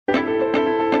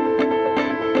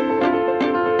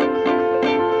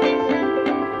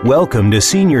Welcome to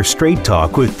Senior Straight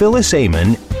Talk with Phyllis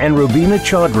Amon and Rubina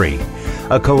Chaudhry,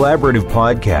 a collaborative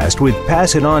podcast with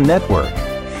Pass It On Network.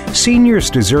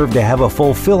 Seniors deserve to have a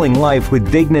fulfilling life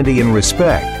with dignity and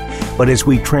respect, but as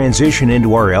we transition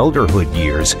into our elderhood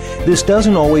years, this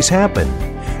doesn't always happen.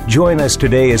 Join us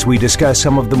today as we discuss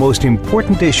some of the most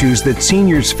important issues that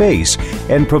seniors face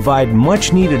and provide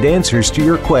much-needed answers to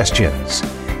your questions.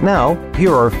 Now,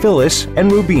 here are Phyllis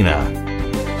and Rubina.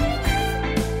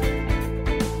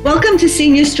 Welcome to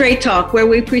Senior Straight Talk, where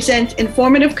we present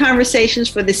informative conversations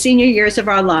for the senior years of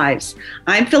our lives.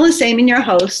 I'm Phyllis Amon, your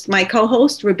host. My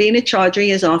co-host, Rubina Chaudhry,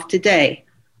 is off today.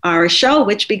 Our show,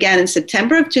 which began in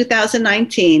September of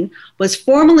 2019, was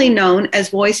formerly known as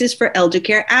Voices for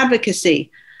Eldercare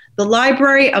Advocacy. The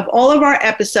library of all of our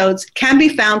episodes can be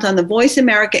found on the Voice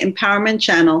America Empowerment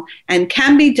channel and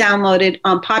can be downloaded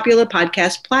on popular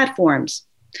podcast platforms.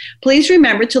 Please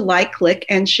remember to like, click,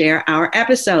 and share our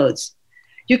episodes.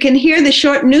 You can hear the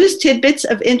short news tidbits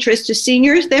of interest to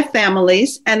seniors, their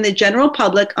families, and the general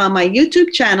public on my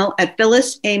YouTube channel at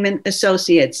Phyllis Amon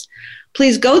Associates.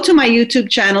 Please go to my YouTube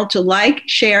channel to like,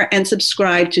 share, and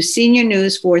subscribe to Senior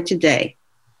News for Today.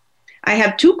 I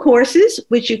have two courses,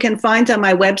 which you can find on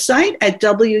my website at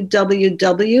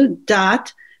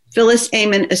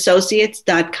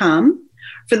www.phyllisamonassociates.com.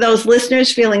 For those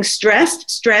listeners feeling stressed,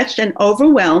 stretched, and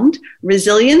overwhelmed,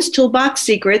 Resilience Toolbox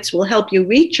Secrets will help you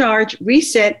recharge,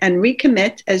 reset, and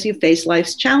recommit as you face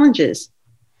life's challenges.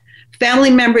 Family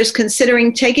members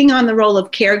considering taking on the role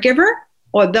of caregiver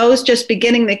or those just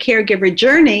beginning the caregiver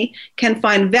journey can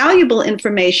find valuable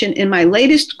information in my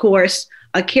latest course,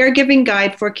 A Caregiving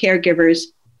Guide for Caregivers,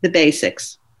 The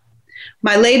Basics.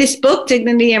 My latest book,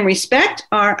 Dignity and Respect,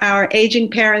 Are Our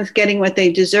Aging Parents Getting What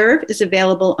They Deserve, is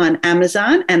available on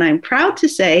Amazon, and I'm proud to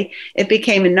say it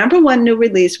became a #1 new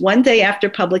release one day after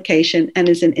publication and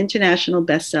is an international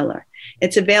bestseller.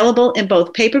 It's available in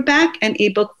both paperback and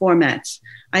ebook formats.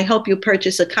 I hope you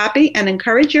purchase a copy and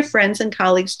encourage your friends and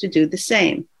colleagues to do the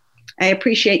same. I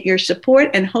appreciate your support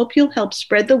and hope you'll help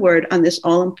spread the word on this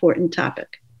all-important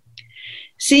topic.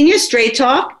 Senior Straight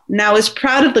Talk now is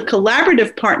proud of the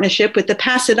collaborative partnership with the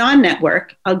Pass It On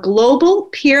Network, a global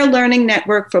peer learning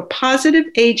network for positive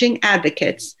aging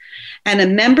advocates, and a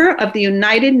member of the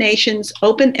United Nations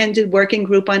Open-Ended Working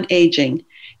Group on Aging.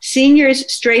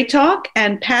 Seniors Straight Talk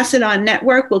and Pass It On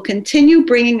Network will continue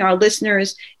bringing our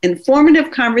listeners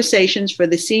informative conversations for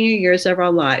the senior years of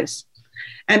our lives.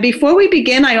 And before we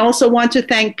begin, I also want to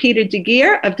thank Peter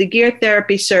DeGeer of DeGeer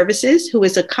Therapy Services, who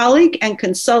is a colleague and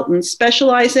consultant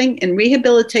specializing in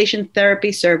rehabilitation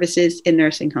therapy services in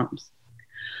nursing homes.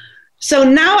 So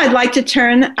now I'd like to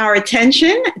turn our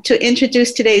attention to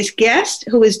introduce today's guest,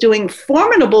 who is doing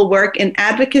formidable work in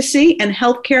advocacy and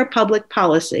healthcare public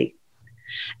policy.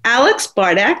 Alex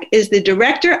Bardak is the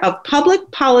Director of Public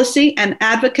Policy and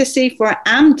Advocacy for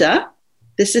AMDA,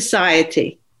 the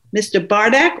Society. Mr.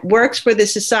 Bardak works for the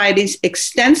Society's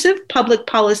extensive public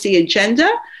policy agenda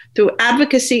through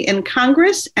advocacy in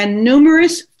Congress and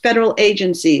numerous federal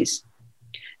agencies.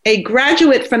 A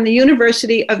graduate from the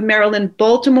University of Maryland,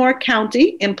 Baltimore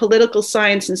County in political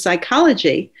science and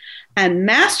psychology, and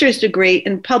master's degree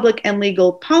in public and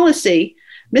legal policy,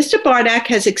 Mr. Bardak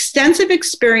has extensive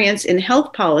experience in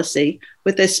health policy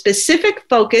with a specific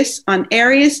focus on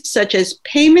areas such as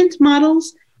payment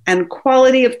models and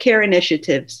quality of care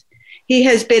initiatives. He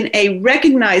has been a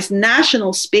recognized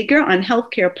national speaker on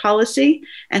healthcare policy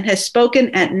and has spoken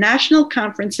at national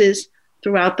conferences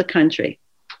throughout the country.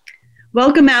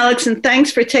 Welcome, Alex, and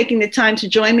thanks for taking the time to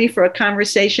join me for a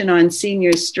conversation on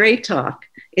Seniors Straight Talk.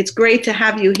 It's great to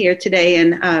have you here today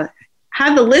and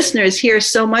have the listeners hear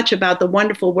so much about the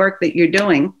wonderful work that you're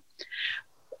doing.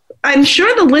 I'm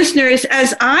sure the listeners,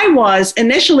 as I was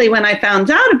initially when I found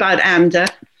out about AMDA,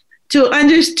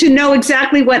 to know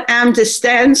exactly what AMDA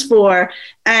stands for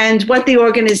and what the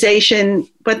organization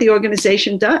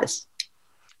does.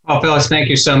 Well, Phyllis, thank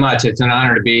you so much. It's an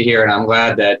honor to be here, and I'm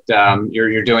glad that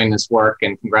you're doing this work.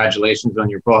 And congratulations on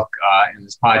your book and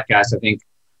this podcast. I think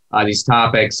these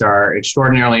topics are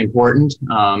extraordinarily important,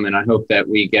 and I hope that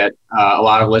we get a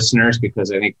lot of listeners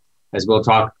because I think, as we'll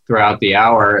talk throughout the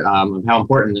hour, of how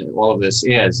important all of this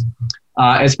is.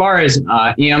 As far as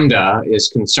EMDA is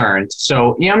concerned,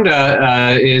 so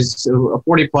EMDA is a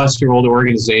 40-plus-year-old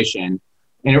organization,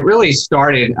 and it really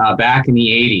started back in the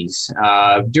 80s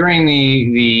during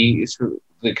the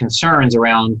concerns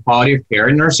around quality of care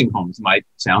in nursing homes. Might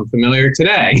sound familiar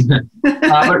today,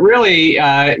 but really,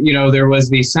 there was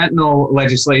the Sentinel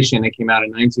legislation that came out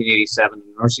in 1987, the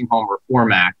Nursing Home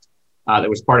Reform Act, that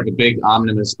was part of a big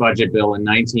omnibus budget bill in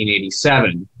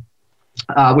 1987.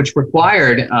 which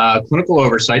required clinical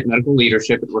oversight, medical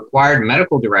leadership. It required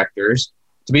medical directors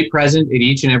to be present at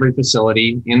each and every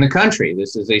facility in the country.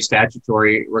 This is a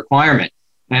statutory requirement.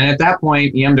 And at that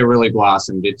point, EMDA really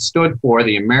blossomed. It stood for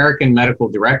the American Medical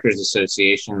Directors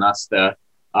Association, thus the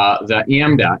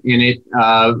EMDA. And it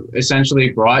essentially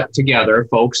brought together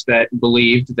folks that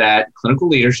believed that clinical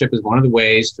leadership is one of the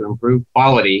ways to improve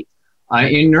quality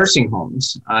in nursing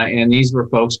homes. And these were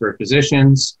folks who were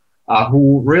physicians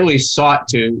who really sought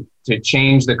to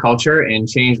change the culture and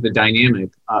change the dynamic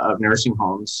of nursing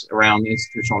homes around the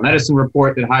institutional medicine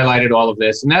report that highlighted all of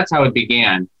this. And that's how it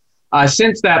began.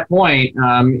 Since that point,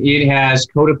 it has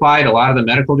codified a lot of the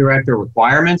medical director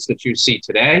requirements that you see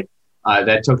today.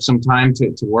 That took some time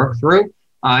to work through.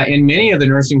 And many of the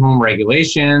nursing home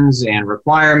regulations and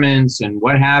requirements and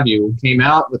what have you came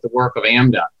out with the work of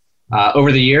AMDA.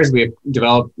 Over the years, we have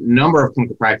developed a number of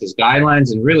clinical practice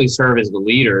guidelines and really serve as the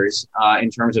leaders in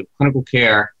terms of clinical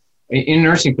care in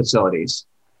nursing facilities.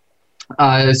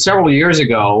 Several years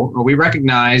ago, we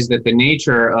recognized that the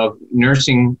nature of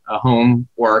nursing home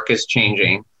work is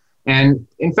changing. And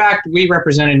in fact, we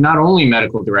represented not only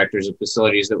medical directors of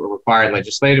facilities that were required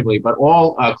legislatively, but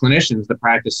all clinicians that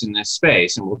practice in this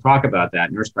space. And we'll talk about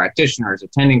that, nurse practitioners,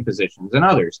 attending physicians, and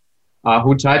others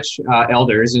who touch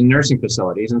elders in nursing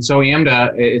facilities. And so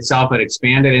EMDA itself had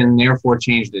expanded and therefore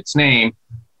changed its name,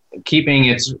 keeping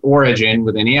its origin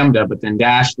within EMDA, but then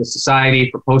dashed the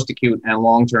Society for Post-Acute and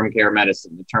Long-Term Care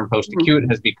Medicine. The term post-acute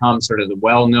has become sort of the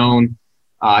well-known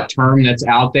term that's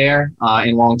out there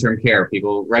in long-term care.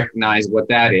 People recognize what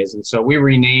that is. And so we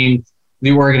renamed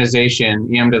the organization,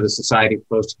 EMDA, the Society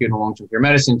for Post-Acute and Long-Term Care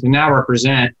Medicine, to now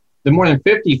represent the more than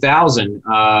 50,000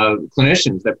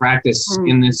 clinicians that practice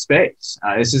in this space.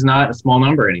 This is not a small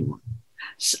number anymore.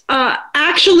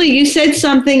 Actually, you said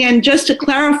something, and just to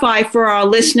clarify for our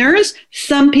listeners,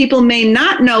 some people may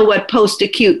not know what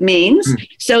post-acute means.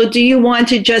 So do you want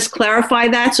to just clarify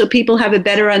that so people have a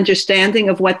better understanding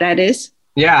of what that is?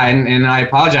 Yeah, and I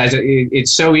apologize.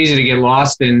 It's so easy to get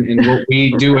lost in what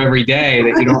we do every day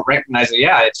that you don't recognize it.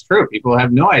 Yeah, it's true. People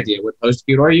have no idea what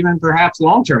post-acute or even perhaps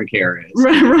long-term care is.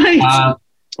 Right.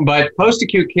 But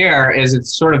post-acute care, as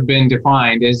it's sort of been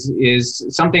defined, is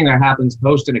something that happens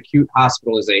post an acute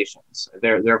hospitalizations.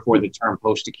 Therefore, the term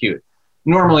post-acute.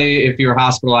 Normally, if you're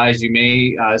hospitalized, you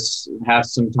may have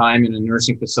some time in a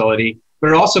nursing facility,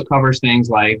 but it also covers things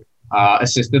like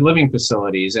assisted living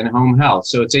facilities and home health.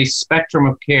 So it's a spectrum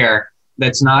of care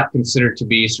that's not considered to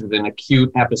be sort of an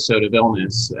acute episode of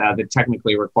illness that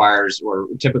technically requires or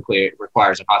typically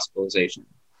requires a hospitalization.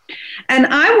 And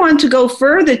I want to go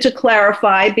further to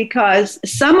clarify, because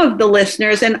some of the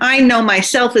listeners, and I know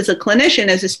myself as a clinician,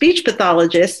 as a speech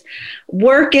pathologist,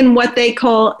 work in what they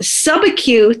call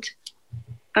subacute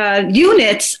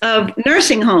units of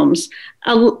nursing homes.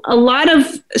 So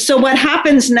what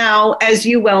happens now, as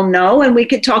you well know, and we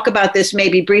could talk about this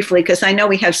maybe briefly, because I know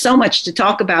we have so much to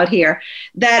talk about here,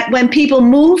 that when people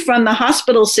move from the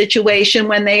hospital situation,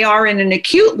 when they are in an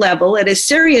acute level, at a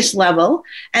serious level,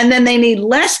 and then they need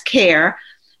less care,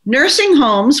 nursing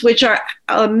homes, which are,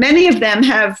 many of them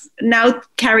have now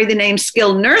carry the name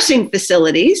skilled nursing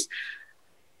facilities,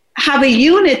 have a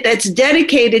unit that's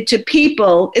dedicated to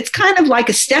people. It's kind of like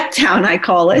a step down, I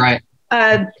call it.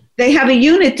 Right. They have a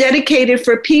unit dedicated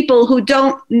for people who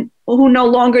no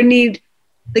longer need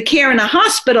the care in a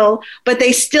hospital, but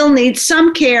they still need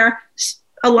some care.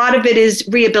 A lot of it is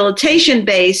rehabilitation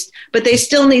based, but they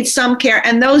still need some care.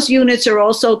 And those units are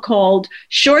also called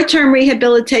short-term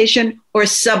rehabilitation or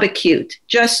subacute,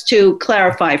 just to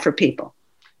clarify for people.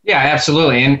 Yeah,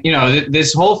 absolutely. And,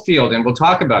 this whole field, and we'll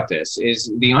talk about this,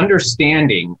 is the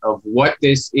understanding of what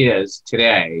this is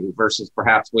today versus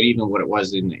perhaps what it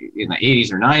was in the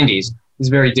 80s or 90s is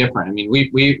very different. I mean,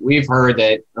 we've heard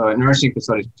that nursing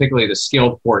facilities, particularly the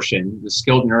skilled portion, the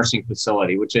skilled nursing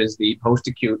facility, which is the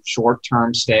post-acute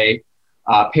short-term stay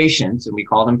patients, and we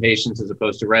call them patients as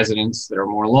opposed to residents that are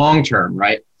more long-term,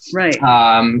 right? Right.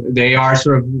 They are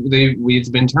it's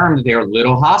been termed that they are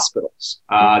little hospitals.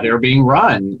 They're being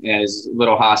run as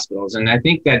little hospitals. And I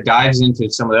think that dives into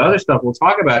some of the other stuff we'll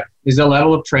talk about is the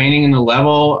level of training and the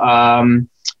level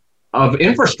of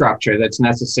infrastructure that's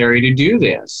necessary to do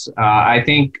this. I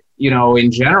think,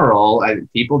 in general,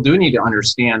 people do need to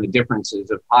understand the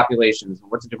differences of populations and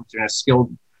what's the difference between a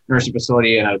skilled nursing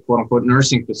facility and a quote-unquote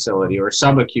nursing facility, or a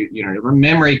subacute unit, or a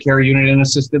memory care unit and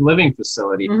assisted living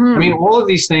facility. I mean, all of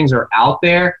these things are out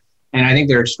there, and I think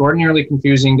they're extraordinarily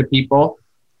confusing to people,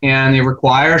 and they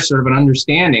require sort of an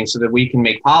understanding so that we can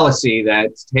make policy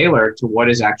that's tailored to what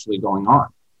is actually going on.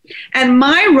 And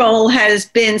my role has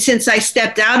been, since I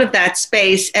stepped out of that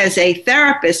space as a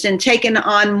therapist and taken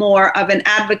on more of an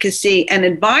advocacy and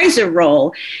advisor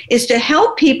role, is to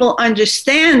help people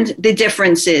understand the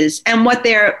differences and what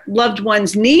their loved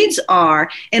ones' needs are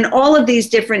in all of these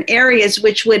different areas,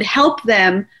 which would help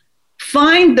them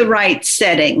find the right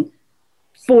setting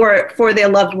for their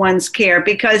loved one's care.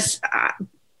 Because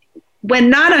when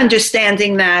not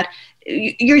understanding that,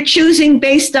 you're choosing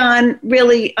based on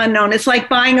really unknown. It's like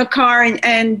buying a car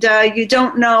and you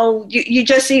don't know, you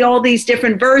just see all these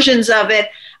different versions of it,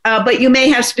 but you may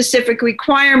have specific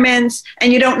requirements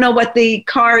and you don't know what the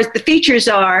features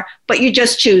are, but you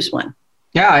just choose one.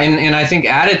 Yeah, and I think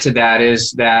added to that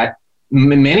is that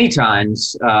many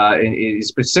times,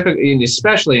 specifically,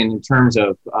 especially in terms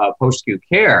of post-acute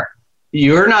care,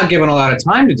 you're not given a lot of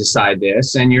time to decide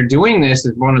this, and you're doing this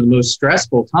at one of the most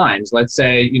stressful times. Let's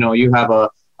say, you have a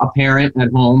parent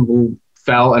at home who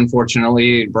fell,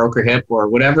 unfortunately, broke her hip or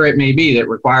whatever it may be that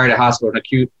required an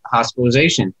acute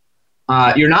hospitalization.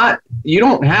 You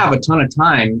don't have a ton of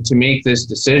time to make this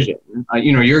decision.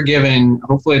 You're given,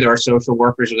 hopefully there are social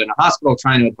workers within a hospital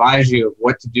trying to advise you of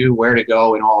what to do, where to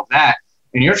go, and all of that.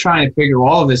 And you're trying to figure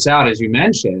all of this out, as you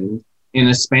mentioned, in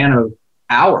a span of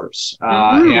hours.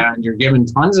 And you're given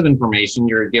tons of information.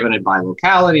 You're given it by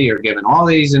locality. You're given all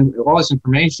this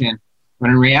information.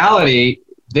 When in reality,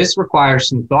 this requires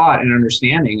some thought and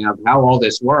understanding of how all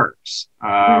this works,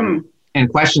 and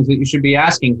questions that you should be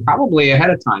asking probably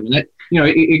ahead of time. And that,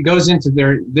 it goes into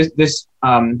this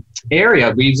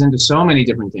area weaves into so many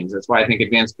different things. That's why I think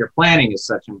advanced care planning is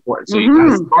such important. So you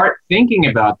got to start thinking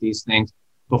about these things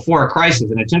before a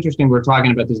crisis. And it's interesting, we're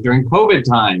talking about this during COVID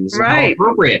times, right? How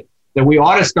appropriate that we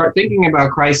ought to start thinking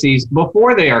about crises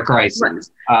before they are crises,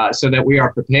 so that we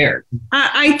are prepared.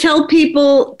 I tell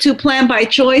people to plan by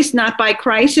choice, not by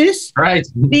crisis. Right.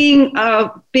 Being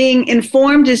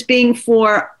informed is being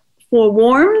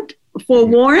forewarned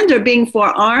or being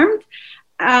forearmed.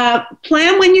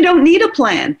 Plan when you don't need a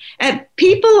plan. And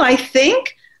people, I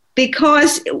think,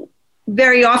 because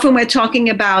very often we're talking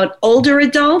about older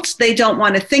adults, they don't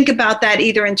want to think about that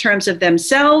either in terms of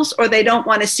themselves, or they don't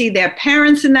want to see their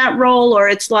parents in that role, or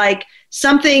it's like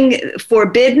something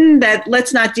forbidden that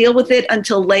let's not deal with it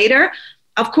until later.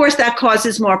 Of course, that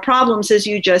causes more problems, as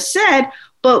you just said.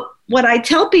 But what I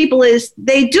tell people is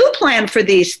they do plan for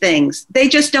these things. They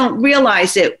just don't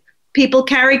realize it. People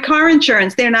carry car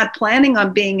insurance. They're not planning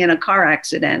on being in a car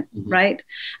accident, right?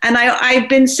 And I've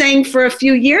been saying for a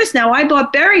few years now, I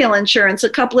bought burial insurance a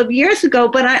couple of years ago,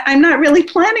 but I'm not really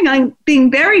planning on being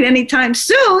buried anytime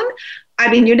soon. I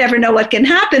mean, you never know what can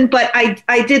happen, but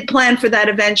I did plan for that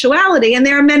eventuality. And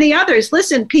there are many others.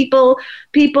 Listen, people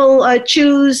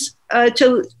choose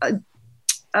to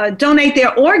donate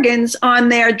their organs on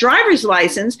their driver's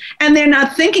license, and they're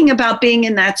not thinking about being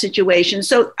in that situation.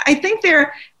 So I think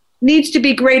there needs to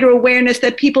be greater awareness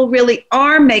that people really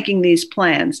are making these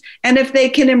plans. And if they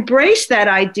can embrace that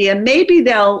idea, maybe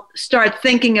they'll start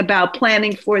thinking about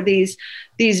planning for these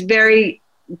very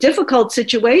difficult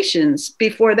situations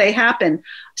before they happen.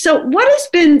 So what has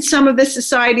been some of the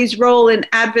society's role in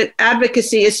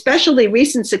advocacy, especially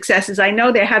recent successes? I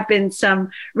know there have been some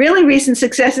really recent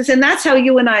successes, and that's how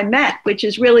you and I met, which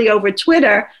is really over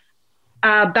Twitter,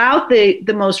 about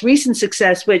the most recent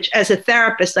success, which as a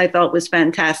therapist, I thought was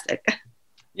fantastic.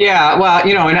 Yeah, well,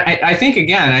 and I think,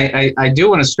 again, I do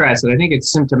want to stress that I think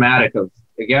it's symptomatic of,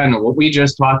 again, what we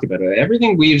just talked about.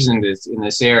 Everything weaves in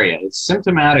this area. It's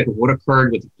symptomatic of what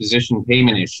occurred with the physician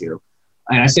payment issue.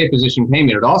 And I say physician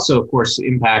payment, it also, of course,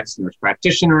 impacts nurse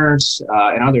practitioners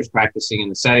and others practicing in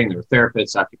the setting. There are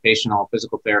therapists, occupational,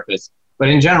 physical therapists. But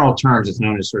in general terms, it's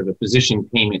known as sort of a physician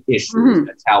payment issue.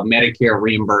 That's how Medicare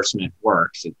reimbursement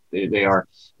works. They are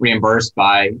reimbursed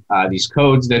by these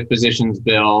codes that physicians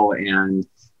bill, and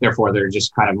therefore they're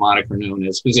just kind of moniker known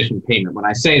as physician payment. When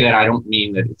I say that, I don't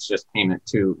mean that it's just payment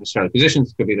to necessarily physicians.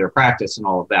 It could be their practice and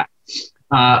all of that.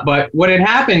 But what had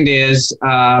happened is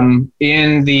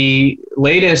in the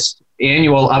latest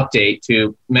annual update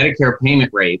to Medicare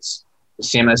payment rates,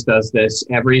 CMS does this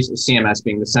CMS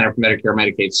being the Center for Medicare and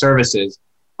Medicaid Services,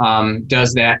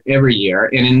 does that every year.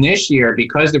 And in this year,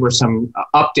 because there were some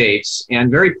updates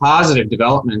and very positive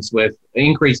developments with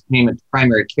increased payment to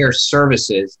primary care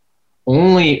services,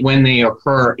 only when they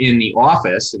occur in the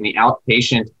office, in the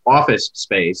outpatient office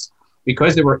space,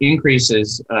 because there were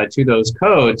increases to those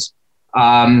codes,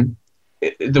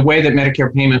 the way that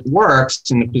Medicare payment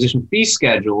works in the physician fee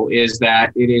schedule is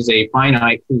that it is a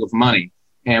finite pool of money.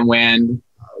 And when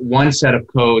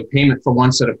payment for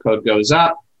one set of code goes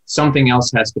up, something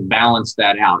else has to balance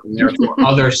that out. And therefore,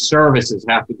 other services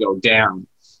have to go down.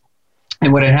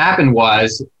 And what had happened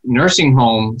was nursing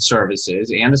home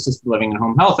services and assisted living and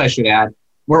home health, I should add,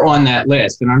 were on that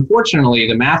list. And unfortunately,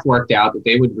 the math worked out that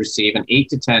they would receive an 8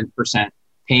 to 10%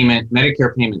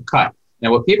 Medicare payment cut. Now,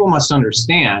 what people must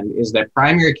understand is that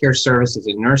primary care services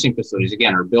in nursing facilities,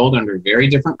 again, are billed under very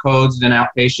different codes than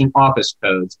outpatient office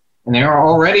codes, and they are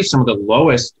already some of the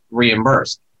lowest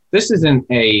reimbursed. This isn't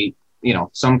a,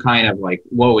 some kind of like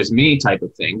woe is me type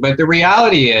of thing, but the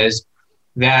reality is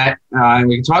that, and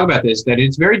we can talk about this, that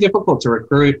it's very difficult to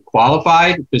recruit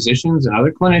qualified physicians and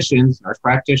other clinicians, nurse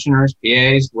practitioners,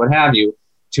 PAs, what have you,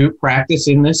 to practice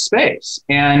in this space.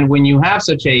 And when you have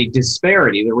such a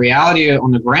disparity, the reality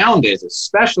on the ground is,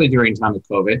 especially during time of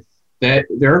COVID, that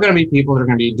there are going to be people that are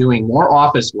going to be doing more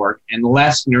office work and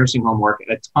less nursing home work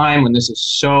at a time when this is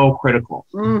so critical.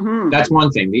 Mm-hmm. That's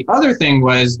one thing. The other thing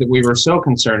was that we were so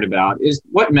concerned about is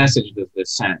what message does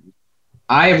this send?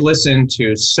 I have listened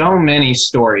to so many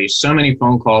stories, so many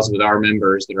phone calls with our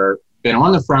members that are been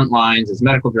on the front lines as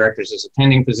medical directors, as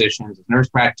attending physicians, as nurse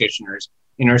practitioners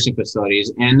in nursing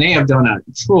facilities, and they have done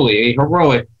truly a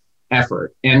heroic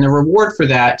effort. And the reward for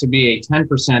that to be a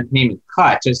 10% payment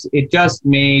cut, it just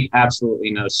made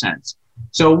absolutely no sense.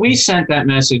 So we sent that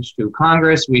message to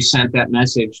Congress. We sent that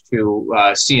message to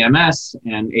CMS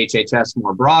and HHS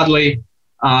more broadly.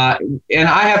 And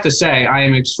I have to say, I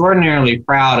am extraordinarily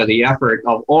proud of the effort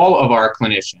of all of our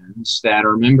clinicians that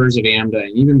are members of AMDA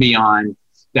and even beyond,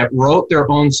 that wrote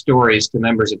their own stories to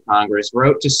members of Congress,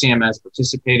 wrote to CMS,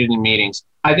 participated in meetings.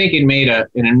 I think it made an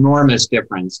enormous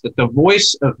difference that the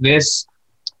voice of this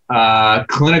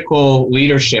clinical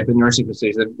leadership in nursing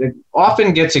facilities that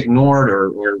often gets ignored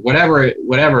or whatever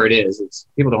it is,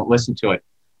 people don't listen to it.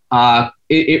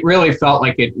 It really felt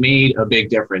like it made a big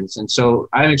difference. And so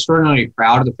I'm extraordinarily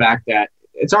proud of the fact that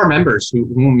it's our members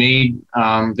who made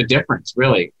the difference,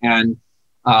 really. And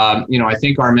I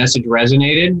think our message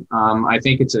resonated. I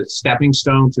think it's a stepping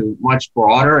stone to much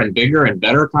broader and bigger and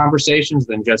better conversations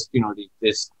than just,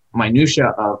 this minutia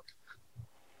of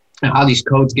how these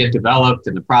codes get developed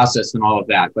and the process and all of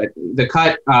that. But the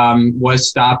cut was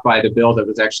stopped by the bill that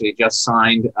was actually just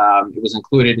signed. It was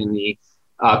included in the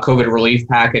COVID relief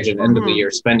package and end of the year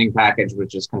spending package,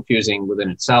 which is confusing within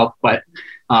itself. But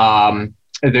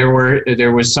there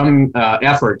was some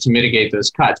effort to mitigate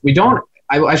those cuts.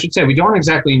 I should say, we don't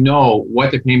exactly know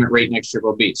what the payment rate next year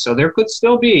will be. So there could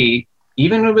still be,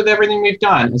 even with everything we've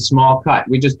done, a small cut.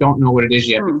 We just don't know what it is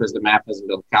yet because the math hasn't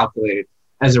been calculated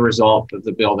as a result of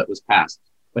the bill that was passed.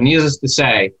 But needless to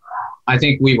say, I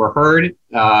think we were heard,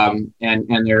 and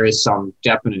there is some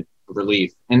definite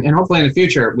relief. And hopefully in the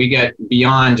future, we get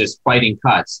beyond just fighting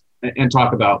cuts and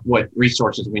talk about what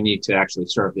resources we need to actually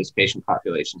serve this patient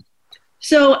population.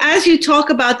 So as you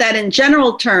talk about that in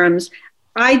general terms,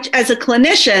 I, as a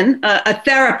clinician, a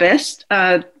therapist,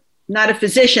 not a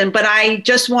physician, but I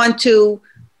just want to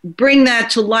bring that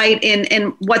to light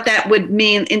in what that would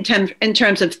mean in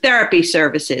terms of therapy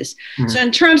services. Mm-hmm. So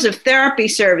in terms of therapy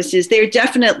services, there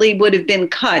definitely would have been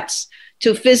cuts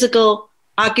to physical,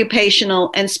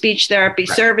 occupational, and speech therapy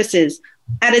services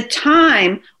at a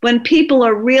time when people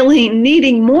are really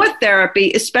needing more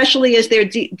therapy, especially as they're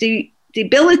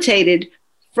debilitated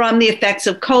from the effects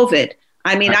of COVID.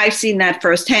 I mean, I've seen that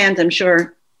firsthand. I'm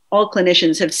sure all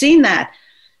clinicians have seen that.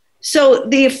 So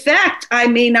the effect, I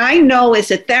know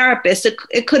as a therapist,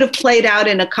 it could have played out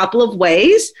in a couple of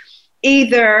ways.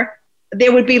 Either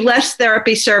there would be less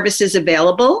therapy services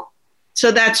available.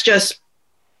 So that's just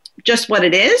what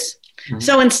it is. Mm-hmm.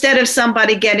 So instead of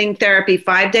somebody getting therapy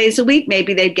 5 days a week,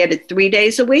 maybe they'd get it 3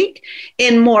 days a week.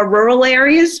 In more rural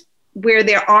areas, where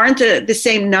there aren't the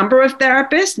same number of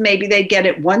therapists, maybe they get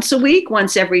it once a week,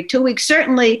 once every 2 weeks.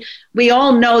 Certainly, we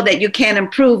all know that you can't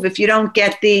improve if you don't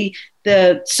get the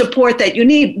support that you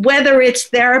need, whether it's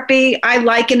therapy. I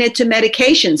liken it to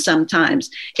medication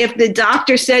sometimes. If the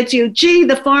doctor said to you, gee,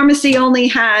 the pharmacy only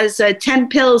has 10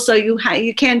 pills, so you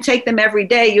can't take them every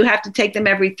day, you have to take them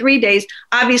every 3 days,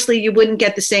 obviously you wouldn't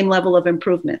get the same level of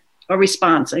improvement or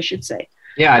response, I should say.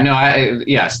 Yeah, no,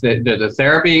 yes, the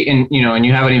therapy, and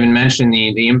you haven't even mentioned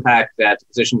the impact that the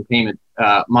physician payment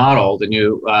model, the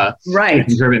new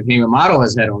physician-driven payment model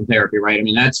has had on therapy, right? I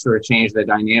mean, that's sort of changed the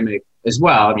dynamic as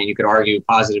well. I mean, you could argue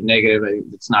positive, negative.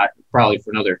 It's not probably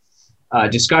for another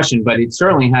discussion, but it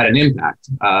certainly had an impact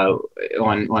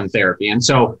on therapy. And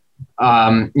so,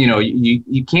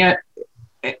 you can't.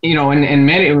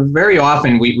 And very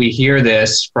often we hear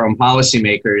this from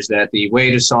policymakers that the way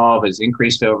to solve is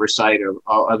increased oversight of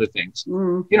other things.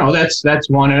 That's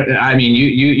one. I mean,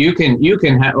 you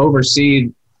can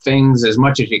oversee things as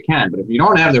much as you can, but if you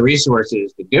don't have the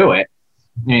resources to do it,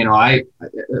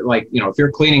 if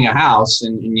you're cleaning a house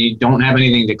and you don't have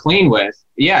anything to clean with,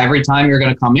 yeah, every time you're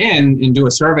going to come in and do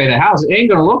a survey of the house, it ain't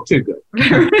going to look too good.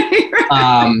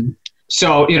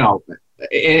 So, and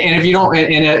if you don't,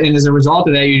 and as a result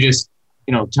of that, you just,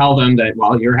 tell them that,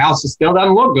 well, your house still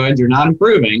doesn't look good. You're not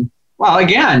improving. Well,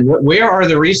 again, where are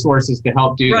the resources to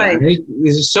help do that?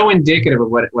 This is so indicative of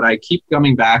what I keep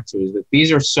coming back to, is that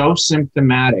these are so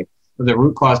symptomatic of the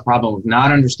root cause problem of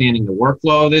not understanding the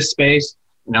workflow of this space,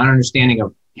 not understanding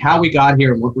of how we got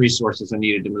here and what resources are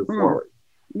needed to move forward.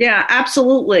 Yeah,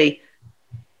 absolutely.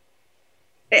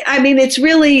 I mean, it's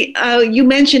really, you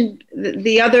mentioned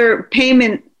the other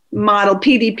payment model,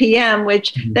 PDPM,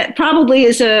 which that probably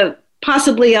is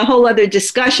possibly a whole other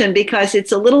discussion, because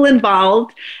it's a little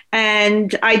involved,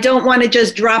 and I don't want to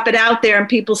just drop it out there and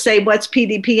people say, what's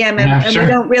PDPM? And we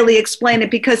don't really explain it,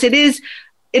 because it is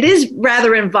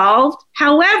rather involved.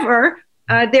 However,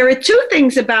 there are two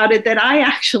things about it that I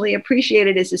actually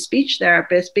appreciated as a speech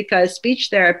therapist, because speech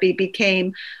therapy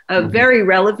became very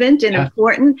relevant and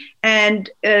important. And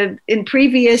in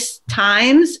previous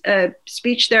times,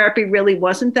 speech therapy really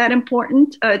wasn't that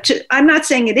important. I'm not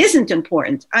saying it isn't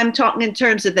important. I'm talking in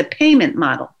terms of the payment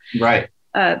model. Right.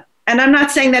 And I'm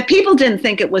not saying that people didn't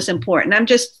think it was important. I'm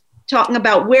just talking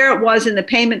about where it was in the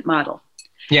payment model.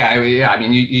 Yeah. I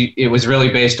mean, it was really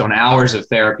based on hours of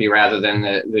therapy rather than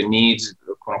the needs,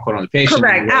 quote unquote, on the patient.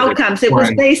 Correct. Outcomes. It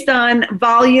was based on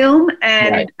volume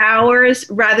and hours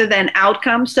rather than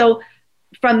outcomes. So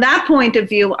from that point of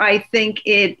view, I think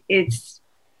it's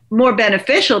more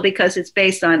beneficial because it's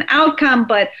based on outcome.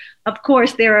 But of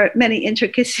course, there are many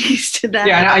intricacies to that.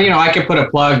 Yeah, and I could put a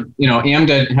plug.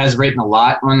 AMDA has written a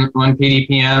lot on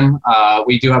PDPM.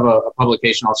 We do have a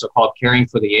publication also called Caring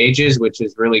for the Ages, which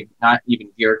is really not even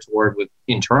geared toward with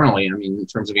internally. I mean, in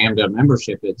terms of AMDA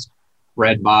membership, it's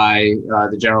read by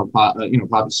the general public.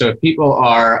 So if people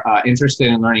are interested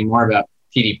in learning more about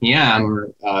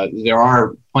PDPM, there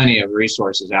are plenty of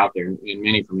resources out there, and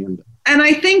many from AMDA. And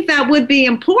I think that would be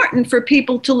important for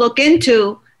people to look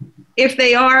into if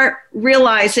they are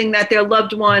realizing that their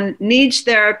loved one needs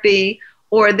therapy,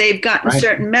 or they've gotten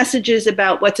certain messages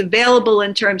about what's available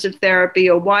in terms of therapy,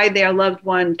 or why their loved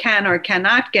one can or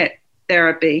cannot get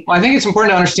therapy. Well, I think it's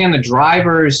important to understand the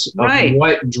drivers of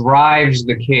what drives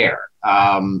the care.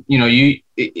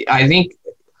 I think,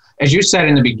 as you said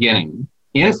in the beginning,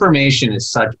 information is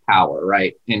such power,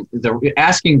 right? And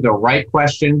asking the right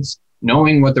questions,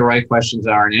 knowing what the right questions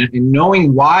are, and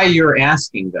knowing why you're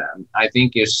asking them, I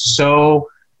think is so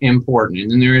important.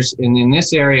 And then in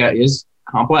this area is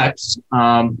complex,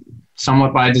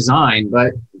 somewhat by design,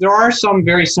 but there are some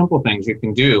very simple things you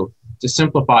can do to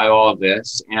simplify all of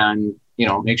this and,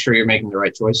 make sure you're making the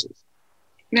right choices.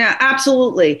 Yeah,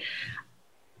 absolutely.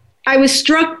 I was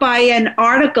struck by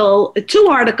two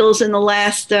articles in the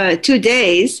last 2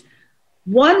 days.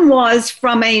 One was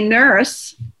from a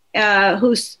nurse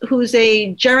who's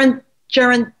a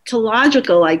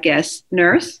gerontological, I guess,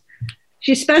 nurse.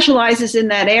 She specializes in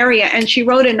that area, and she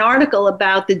wrote an article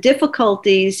about the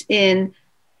difficulties in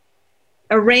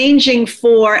arranging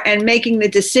for and making the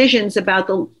decisions about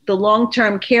the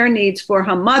long-term care needs for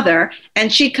her mother.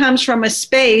 And she comes from a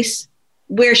space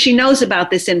where she knows about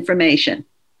this information.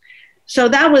 So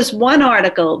that was one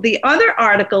article. The other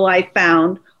article I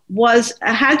found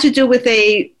had to do with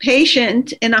a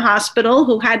patient in a hospital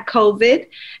who had COVID,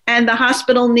 and the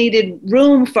hospital needed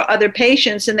room for other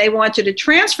patients, and they wanted to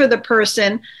transfer the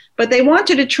person, but they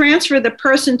wanted to transfer the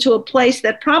person to a place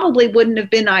that probably wouldn't have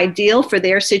been ideal for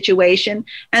their situation.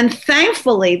 And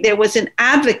thankfully, there was an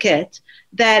advocate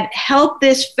that helped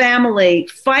this family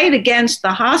fight against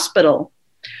the hospital,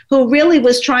 who really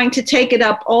was trying to take it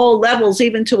up all levels,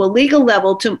 even to a legal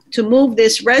level, to move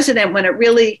this resident when it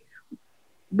really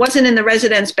wasn't in the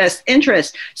resident's best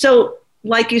interest. So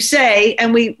like you say,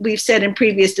 and we've said in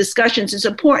previous discussions, it's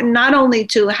important not only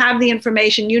to have the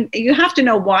information, you have to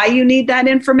know why you need that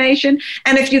information.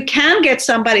 And if you can get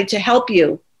somebody to help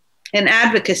you in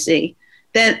advocacy,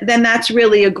 then that's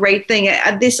really a great thing.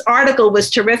 This article was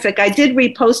terrific. I did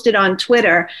repost it on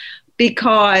Twitter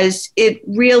because it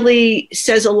really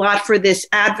says a lot for this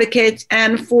advocate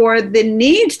and for the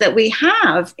needs that we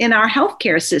have in our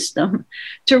healthcare system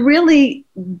to really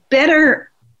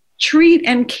better treat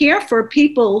and care for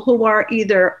people who are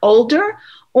either older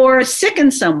or sick in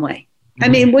some way. Mm-hmm. I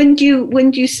mean,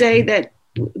 wouldn't you say that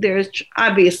there's,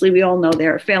 obviously we all know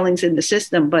there are failings in the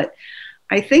system, but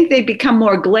I think they become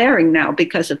more glaring now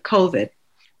because of COVID.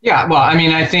 Yeah, well, I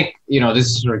mean, I think,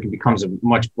 this sort of becomes a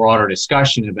much broader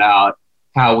discussion about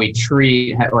how we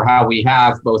treat or how we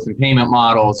have both in payment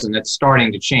models, and it's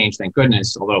starting to change, thank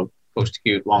goodness, although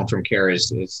post-acute long-term care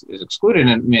is excluded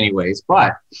in many ways,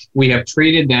 but we have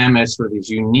treated them as sort of these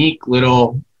unique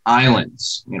little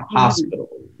islands, hospital,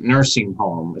 nursing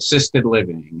home, assisted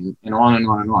living, and on and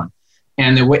on and on.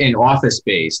 And in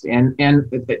office-based. And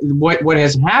what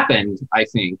has happened, I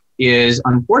think, is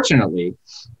unfortunately,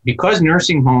 because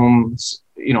nursing homes,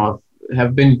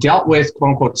 have been dealt with,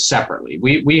 quote unquote, separately.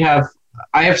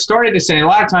 I have started to say, a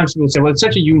lot of times people say, well, it's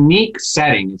such a unique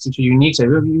setting. It's such a unique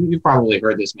setting. You've probably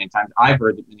heard this many times. I've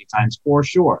heard it many times for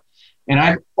sure. And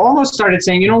I've almost started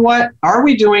saying, you know what? Are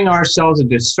we doing ourselves a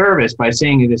disservice by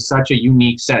saying it is such a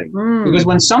unique setting? Because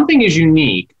when something is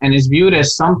unique and is viewed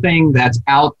as something that's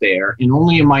out there and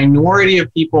only a minority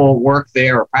of people work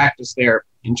there or practice there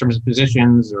in terms of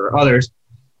physicians or others,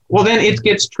 well, then it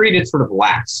gets treated sort of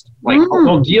last. Like,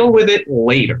 we'll deal with it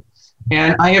later.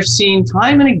 And I have seen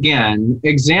time and again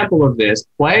example of this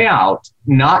play out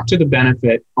not to the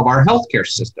benefit of our healthcare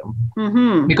system.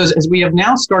 Because as we have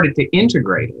now started to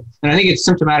integrate it, and I think it's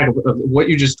symptomatic of what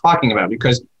you're just talking about,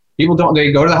 because people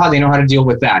they go to the hospital, they know how to deal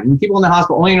with that. And people in the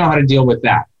hospital only know how to deal with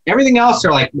that. Everything else,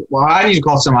 they're like, well, I need to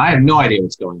call someone. I have no idea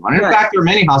what's going on. And in fact, there are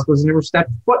many hospitals that never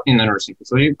stepped foot in the nursing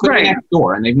facility. You couldn't get the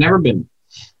door, and they've never been.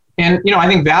 And, I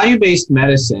think value-based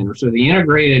medicine, or sort of the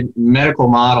integrated medical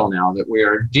model now that we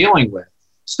are dealing with,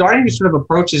 starting to sort of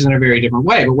approach this in a very different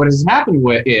way. But what has happened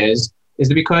is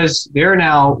that because they're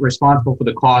now responsible for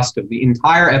the cost of the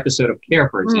entire episode of care,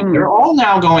 for example, they're all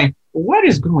now going, well, what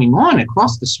is going on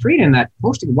across the street in that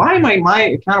posting? Why am my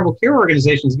accountable care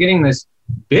organizations getting this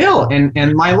bill?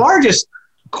 And my largest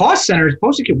cost center is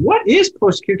post-acute. What is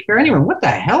post-acute care anyway? What the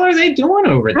hell are they doing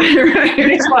over there?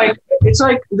 And it's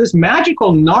like this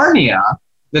magical Narnia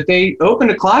that they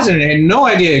opened a closet and had no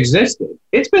idea existed.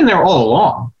 It's been there all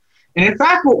along. And in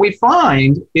fact, what we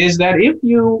find is that if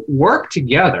you work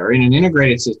together in an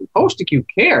integrated system, post-acute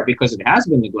care, because it has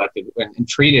been neglected and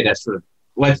treated as sort of,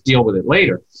 let's deal with it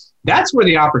later, that's where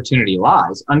the opportunity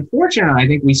lies. Unfortunately, I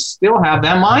think we still have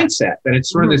that mindset that it's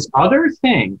sort of this other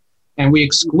thing, and we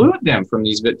exclude them from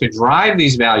these to drive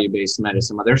these value-based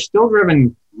medicine. They're still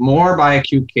driven more by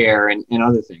acute care and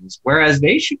other things, whereas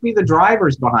they should be the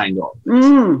drivers behind all of this.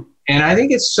 And I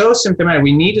think it's so symptomatic.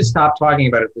 We need to stop talking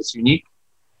about it, this unique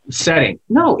setting.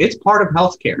 No, it's part of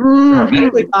healthcare. There are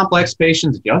medically complex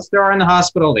patients, just there are in the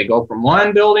hospital. They go from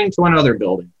one building to another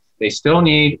building. They still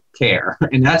need care.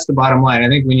 And that's the bottom line. I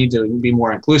think we need to be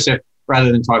more inclusive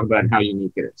rather than talk about how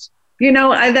unique it is.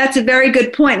 That's a very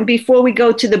good point. And before we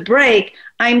go to the break,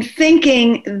 I'm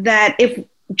thinking that if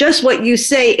just what you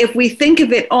say, if we think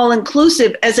of it all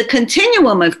inclusive as a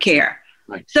continuum of care,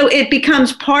 so it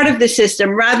becomes part of the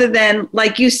system rather than,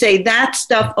 like you say, that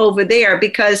stuff over there.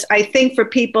 Because I think for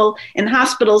people in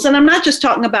hospitals, and I'm not just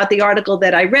talking about the article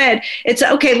that I read, it's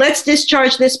okay, let's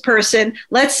discharge this person.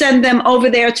 Let's send them over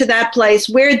there to that place.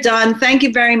 We're done. Thank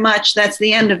you very much. That's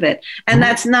the end of it. And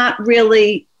that's not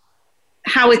really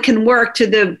how it can work to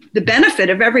the benefit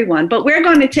of everyone. But we're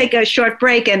going to take a short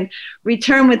break and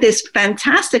return with this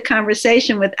fantastic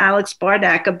conversation with Alex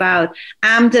Bardak about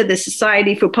AMDA, the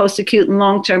Society for Post-Acute and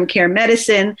Long-Term Care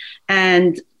Medicine,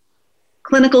 and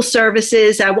clinical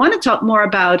services. I want to talk more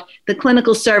about the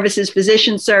clinical services,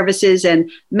 physician services, and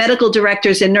medical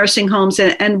directors in nursing homes,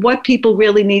 and what people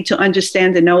really need to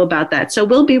understand and know about that. So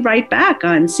we'll be right back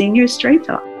on Senior Straight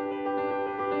Talk.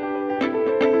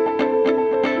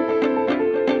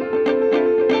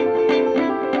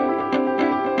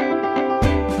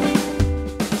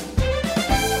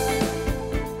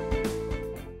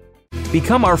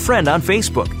 Become our friend on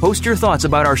Facebook. Post your thoughts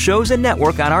about our shows and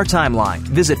network on our timeline.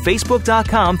 Visit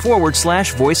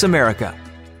facebook.com/Voice America.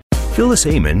 Phyllis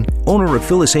Amon, owner of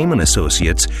Phyllis Amon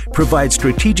Associates, provides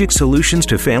strategic solutions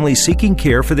to families seeking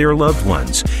care for their loved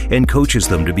ones and coaches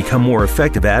them to become more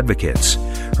effective advocates.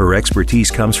 Her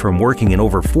expertise comes from working in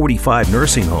over 45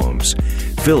 nursing homes.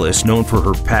 Phyllis, known for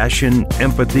her passion,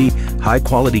 empathy,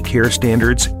 high-quality care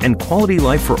standards, and quality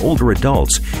life for older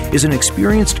adults, is an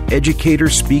experienced educator,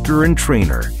 speaker, and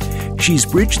trainer. She's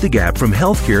bridged the gap from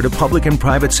healthcare to public and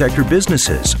private sector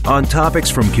businesses on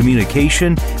topics from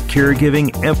communication,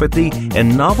 caregiving, empathy,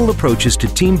 and novel approaches to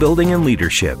team building and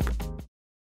leadership.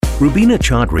 Rubina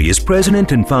Chaudhry is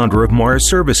president and founder of Mars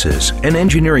Services, an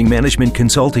engineering management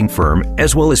consulting firm,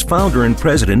 as well as founder and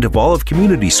president of Olive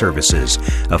Community Services,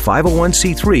 a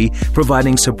 501c3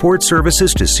 providing support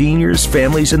services to seniors,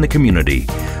 families, and the community.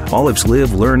 Olive's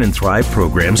Live, Learn, and Thrive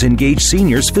programs engage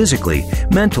seniors physically,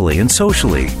 mentally, and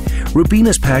socially.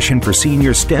 Rubina's passion for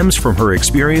seniors stems from her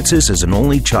experiences as an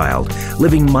only child,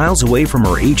 living miles away from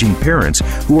her aging parents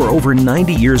who are over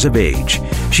 90 years of age.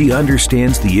 She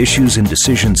understands the issues and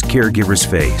decisions caregivers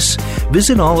face.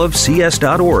 Visit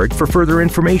olivecs.org for further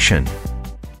information.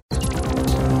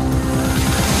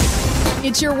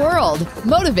 It's your world.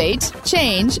 Motivate,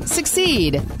 change,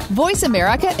 succeed.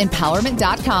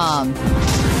 VoiceAmericaEmpowerment.com.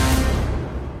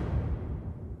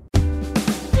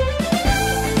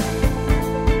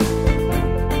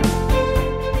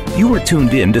 You are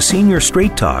tuned in to Senior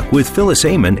Straight Talk with Phyllis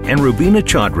Amon and Rubina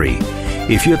Chaudhry.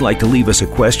 If you'd like to leave us a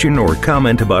question or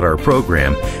comment about our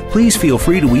program, please feel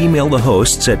free to email the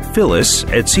hosts at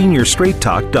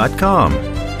phyllis@seniorstraighttalk.com.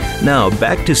 Now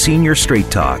back to Senior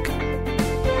Straight Talk.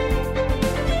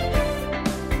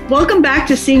 Welcome back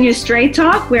to Senior Straight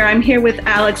Talk, where I'm here with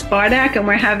Alex Bardak, and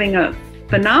we're having a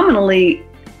phenomenally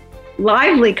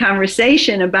lively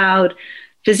conversation about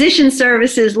physician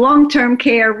services, long-term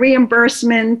care,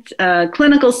 reimbursement,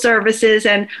 clinical services.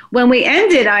 And when we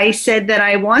ended, I said that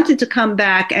I wanted to come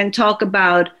back and talk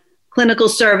about clinical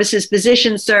services,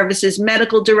 physician services,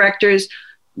 medical directors.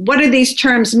 What do these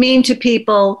terms mean to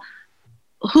people?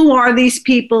 Who are these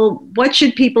people? What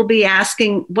should people be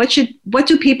asking? What do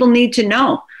people need to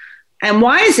know? And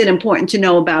why is it important to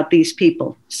know about these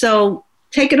people? So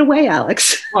take it away,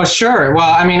 Alex. Well, sure.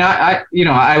 Well, I mean,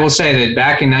 I will say that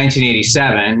back in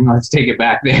 1987, let's take it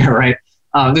back there, right?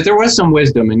 That there was some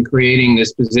wisdom in creating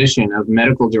this position of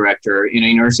medical director in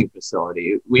a nursing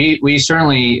facility. We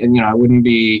certainly, I wouldn't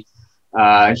be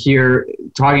here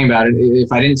talking about it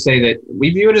if I didn't say that we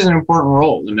view it as an important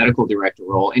role, the medical director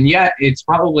role. And yet it's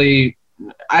probably,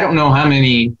 I don't know how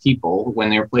many people, when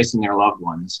they're placing their loved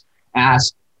ones,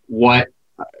 ask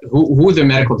who the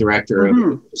medical director of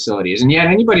the facility is. And yet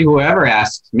anybody who ever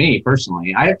asks me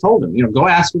personally, I have told them, go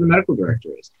ask who the medical director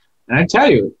is. And I tell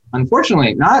you,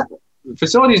 unfortunately,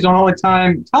 facilities don't all the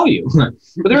time tell you,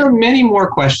 but there are many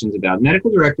more questions about medical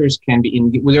directors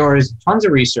there is tons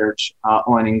of research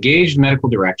on engaged medical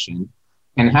direction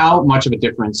and how much of a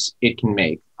difference it can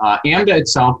make. AMDA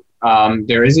itself,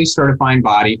 there is a certifying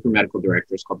body for medical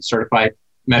directors called the Certified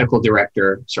Medical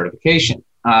Director Certification.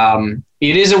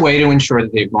 It is a way to ensure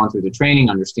that they've gone through the training,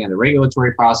 understand the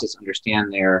regulatory process,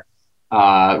 understand their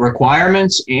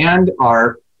requirements, and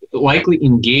are likely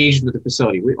engaged with the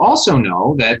facility. We also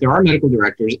know that there are medical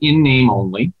directors in name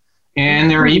only,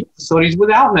 and there are even facilities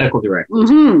without medical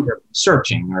directors. They're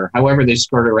searching, or however they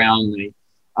skirt around the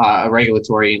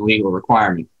regulatory and legal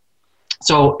requirement.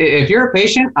 So if you're a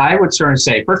patient, I would sort of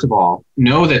say, first of all,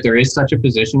 know that there is such a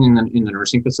position in the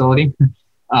nursing facility,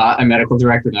 a medical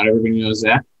director. Not everybody knows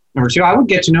that. Number two, I would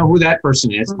get to know who that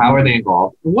person is. How are they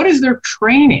involved? What is their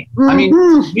training? I mean,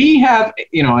 we have,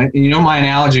 my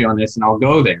analogy on this, and I'll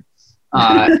go there.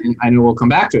 And I know we'll come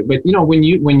back to it. But, when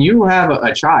you have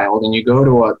a child and you go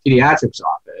to a pediatrics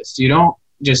office, you don't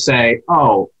just say,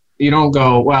 you don't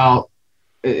go, well,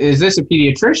 is this a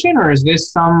pediatrician or is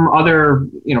this some other,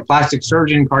 plastic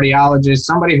surgeon, cardiologist,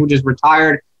 somebody who just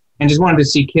retired and just wanted to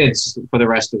see kids for the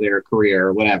rest of their career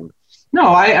or whatever?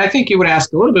 No, I think you would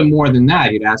ask a little bit more than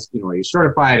that. You'd ask, are you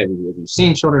certified? Have you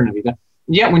seen children? Have you done?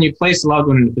 Yet when you place a loved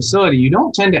one in a facility, you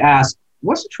don't tend to ask,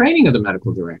 what's the training of the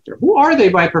medical director? Who are they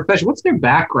by profession? What's their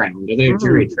background? Are they a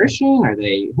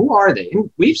geriatrician? Who are they? And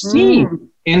we've seen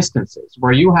instances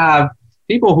where you have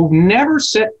people who've never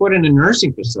set foot in a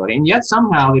nursing facility, and yet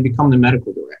somehow they become the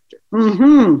medical director.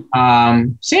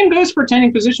 Same goes for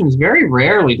attending physicians. Very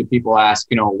rarely do people ask,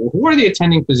 who are the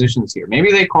attending physicians here?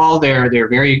 Maybe they call they're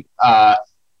very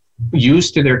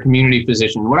used to their community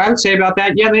physician. What I would say about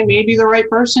that, they may be the right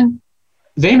person.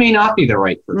 They may not be the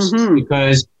right person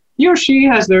because he or she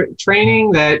has their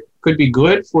training that could be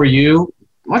good for you,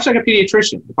 much like a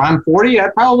pediatrician. If I'm 40, I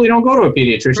probably don't go to a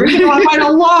pediatrician. Even though I might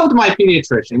have loved my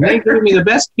pediatrician. They gave me the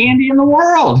best candy in the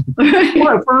world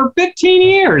for 15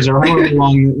 years or however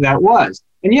long that was.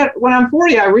 And yet when I'm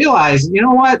 40, I realize,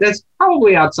 that's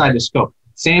probably outside the scope.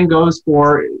 Same goes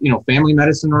for, family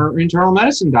medicine or internal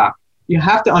medicine doc. You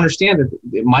have to understand that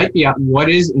it might be what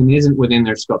is and isn't within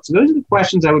their scope. So those are the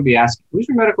questions I would be asking. Who's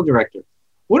your medical director?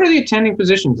 What are the attending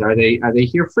physicians? Are they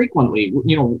here frequently?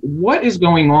 What is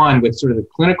going on with sort of the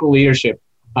clinical leadership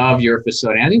of your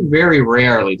facility? I think very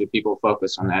rarely do people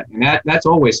focus on that. And that's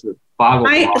always sort of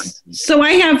boggles. So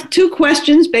I have two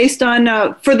questions based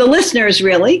on, for the listeners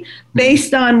really,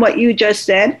 based on what you just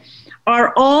said.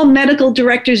 Are all medical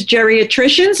directors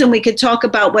geriatricians? And we could talk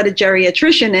about what a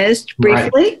geriatrician is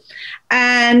briefly. Right.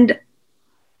 And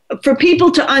for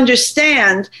people to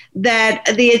understand that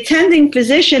the attending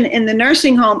physician in the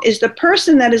nursing home is the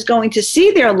person that is going to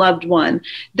see their loved one,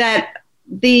 that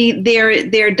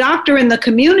their doctor in the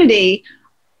community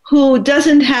who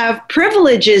doesn't have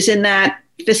privileges in that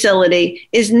facility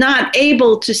is not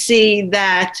able to see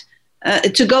that,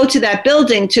 to go to that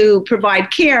building to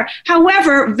provide care.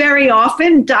 However, very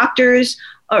often doctors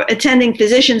attending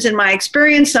physicians, in my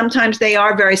experience, sometimes they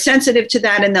are very sensitive to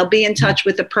that, and they'll be in touch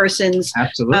with the person's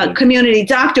community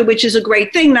doctor, which is a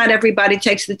great thing. Not everybody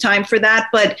takes the time for that,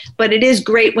 but it is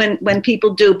great when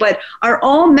people do. But are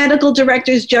all medical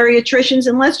directors geriatricians?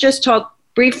 And let's just talk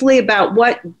briefly about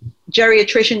what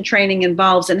geriatrician training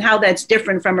involves and how that's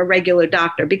different from a regular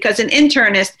doctor, because an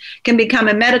internist can become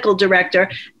a medical director,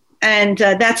 and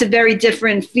that's a very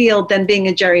different field than being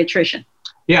a geriatrician.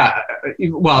 Yeah.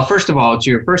 Well, first of all, to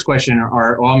your first question,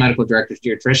 are all medical directors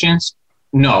geriatricians?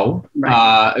 No,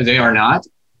 they are not.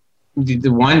 The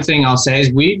one thing I'll say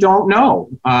is we don't know.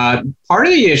 Part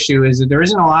of the issue is that there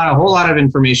isn't a whole lot of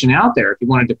information out there. If you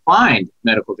wanted to find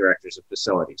medical directors of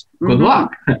facilities, good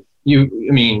luck.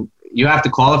 You have to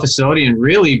call a facility and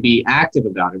really be active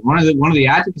about it. One of the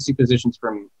advocacy positions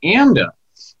from AMDA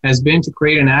has been to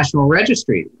create a national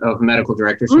registry of medical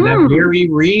directors for that very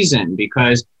reason,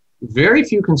 because very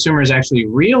few consumers actually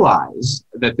realize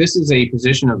that this is a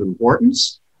position of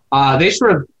importance. They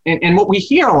sort of, and what we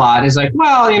hear a lot is like,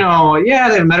 well, they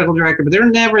have a medical director, but they're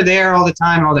never there all the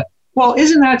time and all that. Well,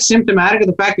 isn't that symptomatic of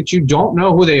the fact that you don't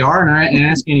know who they are and aren't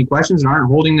asking any questions and aren't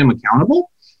holding them accountable?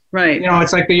 Right.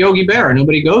 It's like the Yogi Bear.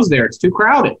 Nobody goes there. It's too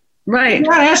crowded. Right. If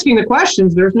you're not asking the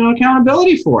questions, there's no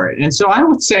accountability for it. And so I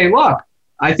would say, look,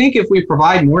 I think if we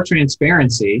provide more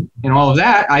transparency and all of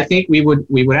that, I think we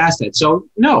would ask that. So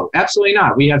no, absolutely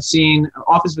not. We have seen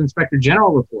Office of Inspector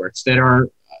General reports that are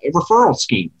referral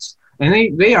schemes,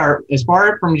 and they are as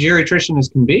far from geriatrician as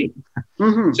can be.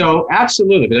 Mm-hmm. So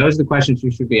absolutely, but those are the questions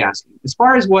you should be asking. As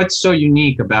far as what's so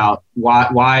unique about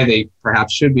why they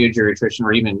perhaps should be a geriatrician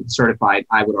or even certified,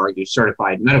 I would argue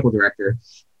certified medical director,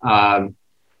 or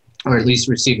at least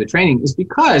receive the training, is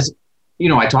because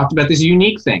I talked about this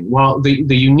unique thing. Well,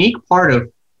 the unique part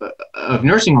of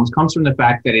nursing homes comes from the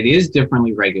fact that it is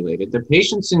differently regulated. The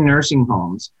patients in nursing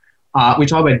homes, we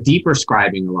talk about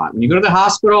deprescribing a lot. When you go to the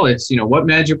hospital, it's, what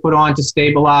meds you put on to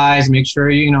stabilize, make sure,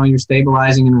 you're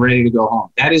stabilizing and ready to go home.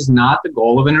 That is not the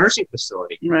goal of a nursing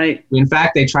facility. Right. In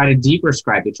fact, they try to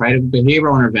deprescribe. They try to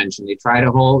behavioral intervention. They try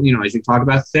to hold, as you talk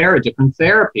about different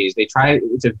therapies,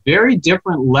 it's a very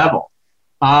different level.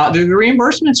 The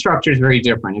reimbursement structure is very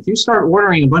different. If you start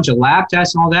ordering a bunch of lab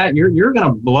tests and all that, you're going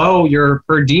to blow your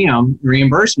per diem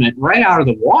reimbursement right out of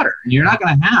the water. And you're not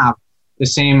going to have the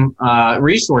same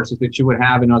resources that you would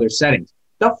have in other settings.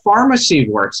 The pharmacy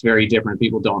works very different.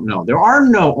 People don't know. There are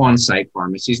no on-site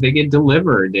pharmacies. They get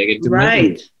delivered.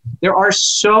 Right. There are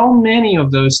so many of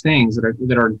those things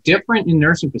that are different in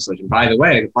nursing facilities. By the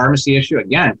way, the pharmacy issue,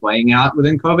 again, playing out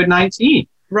within COVID-19.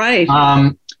 Right.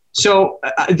 So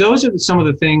those are some of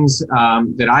the things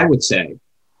that I would say.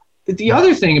 The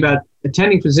other thing about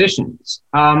attending physicians,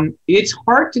 it's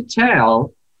hard to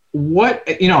tell what,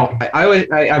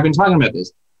 I've been talking about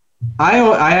this. I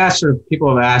ask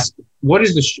people have asked,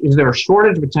 is there a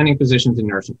shortage of attending physicians in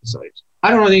nursing facilities?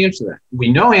 I don't know the answer to that. We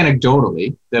know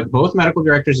anecdotally that both medical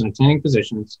directors and attending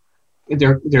physicians,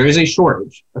 there is a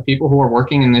shortage of people who are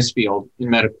working in this field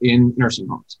in nursing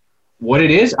homes. What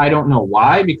it is, I don't know.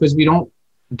 Why? Because we don't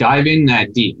dive in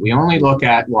that deep. We only look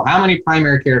at, how many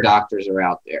primary care doctors are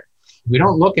out there? We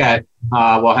don't look at,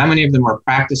 how many of them are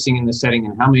practicing in this setting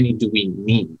and how many do we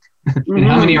need? And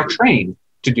how many are trained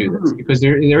to do this? Because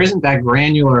there isn't that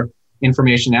granular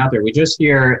information out there. We just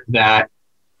hear that,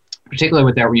 particularly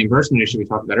with that reimbursement issue we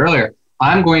talked about earlier,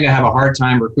 I'm going to have a hard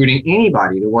time recruiting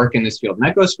anybody to work in this field. And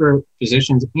that goes for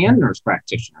physicians and nurse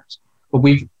practitioners. But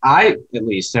I at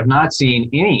least have not seen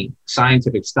any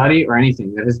scientific study or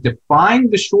anything that has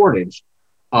defined the shortage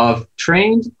of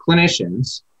trained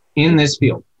clinicians in this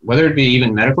field, whether it be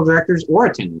even medical directors or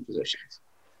attending physicians.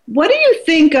 What do you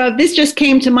think of, this just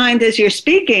came to mind as you're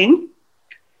speaking,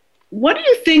 what do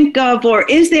you think of, or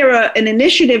is there an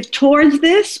initiative towards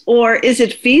this, or is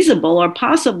it feasible or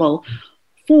possible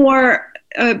for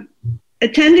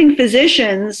attending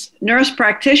physicians, nurse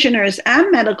practitioners,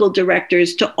 and medical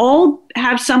directors to all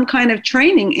have some kind of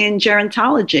training in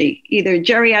gerontology, either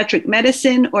geriatric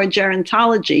medicine or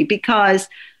gerontology, because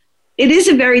it is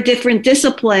a very different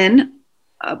discipline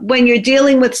when you're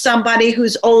dealing with somebody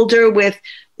who's older with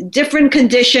different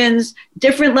conditions,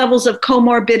 different levels of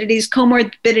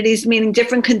comorbidities meaning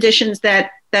different conditions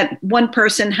that one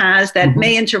person has that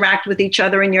may interact with each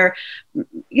other, and you're,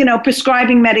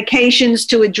 prescribing medications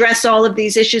to address all of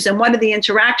these issues. And what are the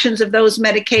interactions of those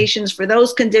medications for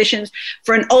those conditions?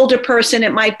 For an older person,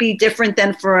 it might be different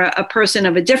than for a person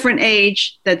of a different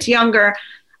age that's younger.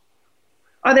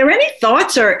 Are there any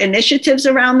thoughts or initiatives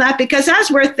around that? Because as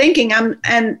we're thinking,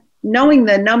 and knowing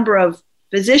the number of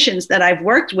physicians that I've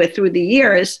worked with through the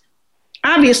years,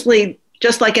 obviously,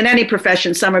 just like in any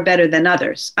profession, some are better than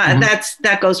others.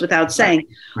 That goes without saying.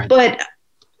 Right. But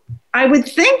I would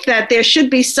think that there should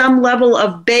be some level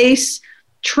of base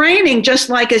training, just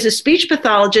like as a speech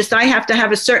pathologist, I have to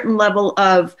have a certain level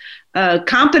of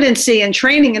competency and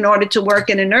training in order to work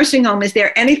in a nursing home. Is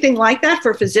there anything like that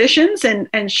for physicians,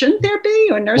 and shouldn't there be?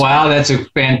 Or nurse? Wow, that's a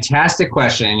fantastic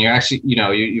question. And you're actually,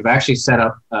 you've actually set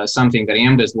up something that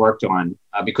AMDA's worked on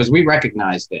because we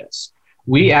recognize this.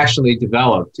 We actually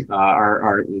developed,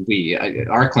 our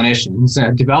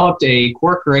clinicians developed a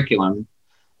core curriculum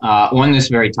on this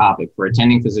very topic for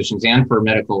attending physicians and for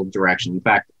medical direction. In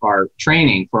fact, our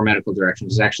training for medical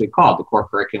directions is actually called the core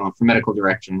curriculum for medical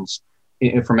directions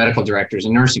for medical directors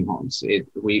in nursing homes.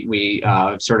 We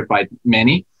certified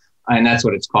many, and that's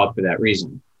what it's called for that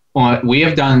reason. We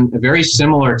have done a very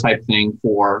similar type thing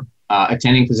for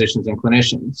attending physicians and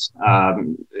clinicians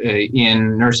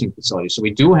in nursing facilities. So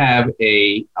we do have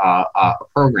a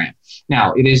program.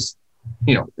 Now, it is,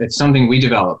 it's something we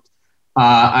developed.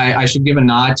 I should give a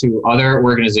nod to other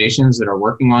organizations that are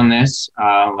working on this,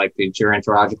 like the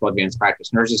Gerontological Advanced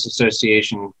Practice Nurses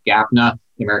Association, GAPNA,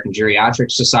 the American Geriatric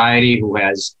Society, who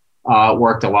has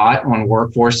worked a lot on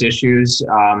workforce issues,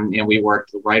 and we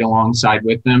worked right alongside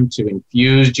with them to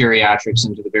infuse geriatrics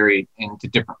into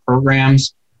different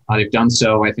programs. They've done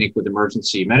so, I think, with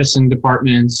emergency medicine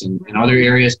departments and other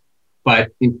areas.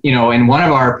 But, and one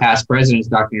of our past presidents,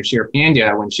 Dr. Nashir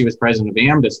Pandya, when she was president of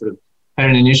AMDA, sort of had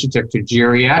an initiative to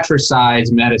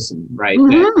geriatricize medicine, right?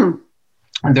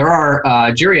 Mm-hmm. There are,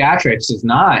 geriatrics is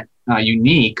not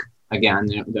unique, again,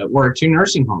 that we're to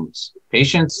nursing homes.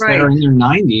 Patients that are in their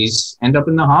 90s end up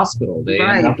in the hospital. They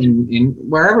end up in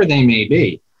wherever they may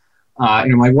be.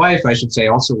 My wife, I should say,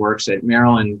 also works at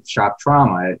Maryland Shock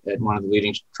Trauma at one of the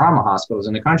leading trauma hospitals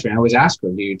in the country. And I always ask her,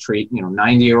 do you treat,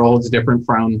 90-year-olds different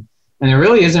from, and there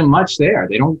really isn't much there.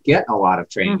 They don't get a lot of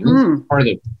training. Mm-hmm. It's part of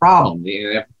the problem.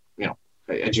 They have,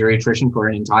 a geriatrician for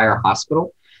an entire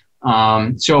hospital.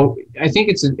 So I think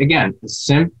it's, again,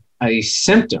 a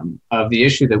symptom of the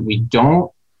issue that we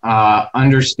don't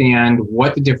understand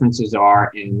what the differences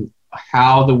are in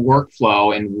how the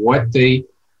workflow and what the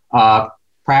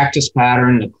practice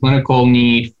pattern, the clinical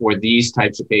need for these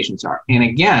types of patients are. And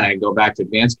again, I go back to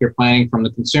advanced care planning from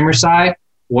the consumer side.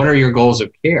 What are your goals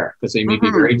of care? Because they may be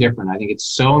very different. I think it's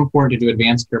so important to do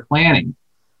advanced care planning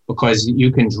because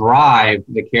you can drive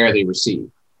the care they receive.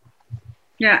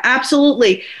 Yeah,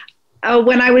 absolutely.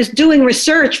 When I was doing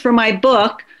research for my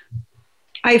book,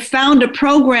 I found a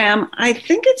program, I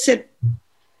think it's at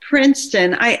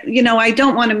Princeton. I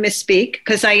don't want to misspeak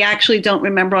because I actually don't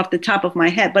remember off the top of my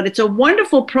head, but it's a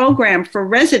wonderful program for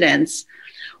residents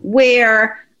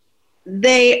where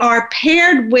they are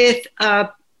paired with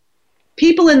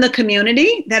people in the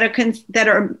community that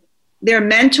are their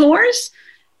mentors.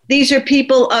 These are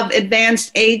people of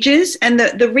advanced ages. And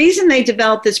the reason they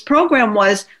developed this program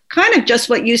was kind of just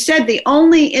what you said. The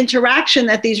only interaction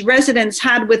that these residents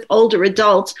had with older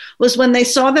adults was when they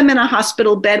saw them in a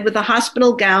hospital bed with a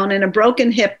hospital gown and a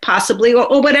broken hip, possibly,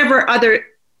 or whatever other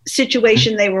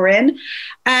situation they were in.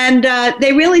 And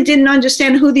they really didn't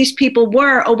understand who these people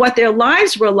were or what their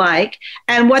lives were like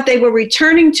and what they were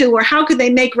returning to, or how could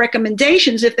they make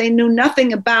recommendations if they knew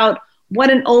nothing about what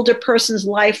an older person's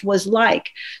life was like.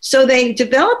 So they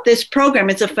developed this program.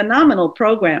 It's a phenomenal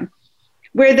program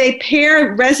where they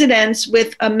pair residents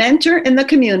with a mentor in the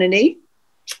community.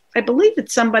 I believe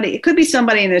it could be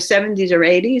somebody in their 70s or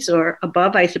 80s or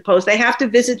above, I suppose. They have to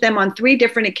visit them on 3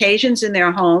 different occasions in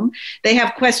their home. They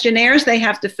have questionnaires they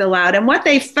have to fill out. And what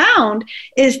they found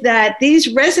is that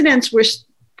these residents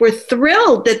were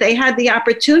thrilled that they had the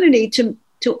opportunity to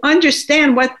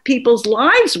understand what people's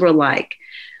lives were like,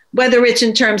 whether it's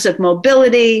in terms of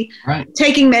mobility,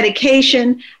 taking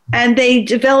medication, and they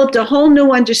developed a whole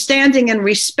new understanding and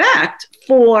respect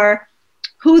for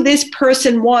who this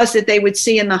person was that they would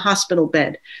see in the hospital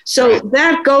bed. So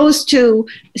that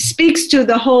speaks to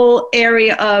the whole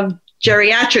area of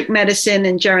geriatric medicine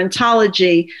and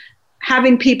gerontology,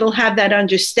 having people have that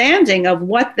understanding of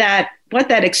what that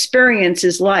experience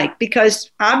is like.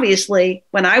 Because obviously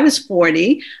when I was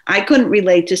 40, I couldn't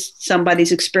relate to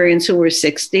somebody's experience who were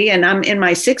 60, and I'm in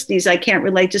my 60s. I can't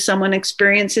relate to someone's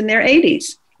experience in their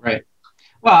 80s. Right.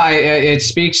 Well, it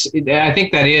speaks, I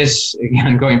think that is,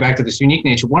 again, going back to this unique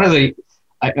nature, one of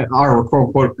our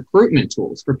quote recruitment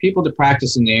tools for people to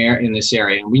practice in this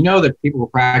area. And we know that people who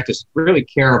practice really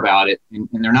care about it, and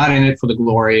they're not in it for the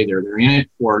glory, they're in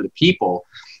it for the people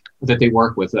that they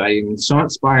work with. I am so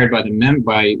inspired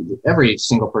by every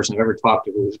single person I've ever talked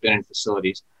to who's been in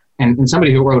facilities, and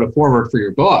somebody who wrote a foreword for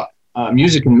your book,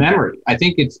 Music and Memory. I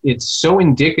think it's so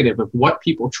indicative of what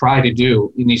people try to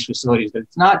do in these facilities, that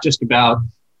it's not just about,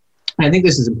 and I think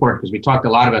this is important because we talked a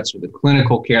lot about sort of the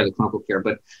clinical care,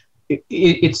 but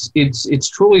it's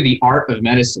truly the art of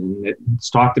medicine that's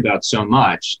talked about so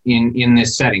much in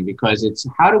this setting, because it's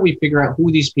how do we figure out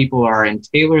who these people are and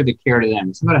tailor the care to them.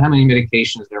 It's about how many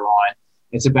medications they're on.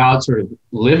 It's about sort of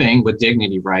living with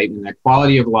dignity, right, and that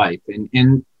quality of life.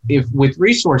 And if with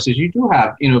resources, you do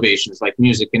have innovations like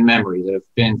music and memory that have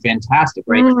been fantastic,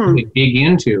 right? Mm-hmm. To dig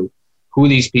into who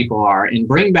these people are and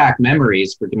bring back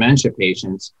memories for dementia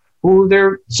patients who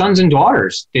their sons and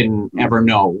daughters didn't ever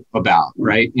know about,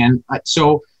 right? And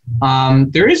so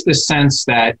there is this sense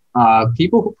that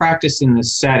people who practice in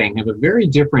this setting have a very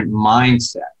different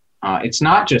mindset. It's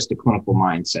not just a clinical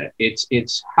mindset.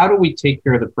 It's how do we take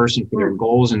care of the person for their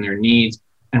goals and their needs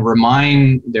and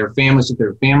remind their families that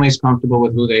their family is comfortable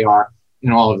with who they are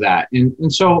and all of that.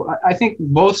 And so I think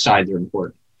both sides are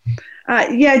important.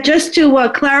 Just to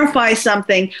clarify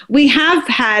something, we have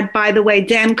had, by the way,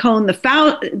 Dan Cohn,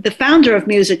 the founder of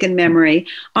Music and Memory,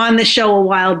 on the show a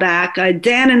while back.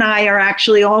 Dan and I are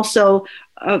actually also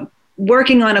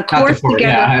working on a course together.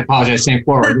 Yeah, I apologize. St.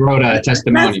 Forward wrote a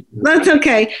testimony. That's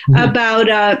okay.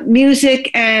 About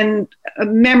music and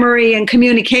memory and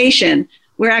communication.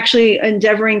 We're actually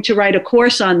endeavoring to write a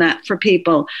course on that for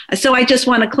people. So I just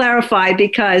want to clarify,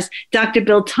 because Dr.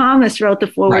 Bill Thomas wrote the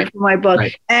foreword for my book.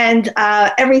 Right. And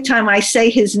every time I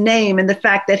say his name and the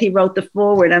fact that he wrote the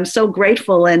foreword, I'm so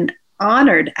grateful and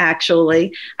honored,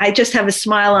 actually. I just have a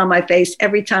smile on my face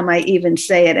every time I even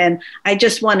say it. And I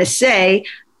just want to say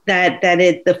that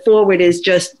the foreword is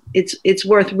just, it's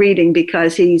worth reading,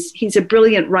 because he's a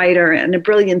brilliant writer and a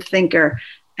brilliant thinker.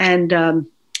 And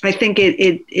I think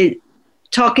it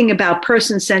talking about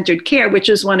person-centered care, which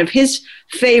is one of his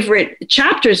favorite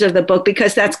chapters of the book,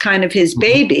 because that's kind of his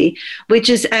baby,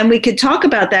 and we could talk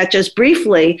about that just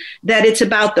briefly, that it's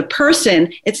about the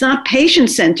person. It's not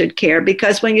patient-centered care,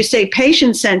 because when you say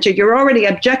patient-centered, you're already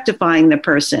objectifying the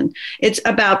person. It's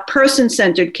about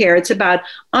person-centered care. It's about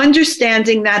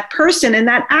understanding that person. And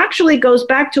that actually goes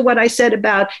back to what I said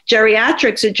about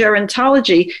geriatrics or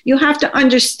gerontology. You have to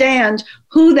understand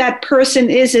who that person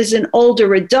is as an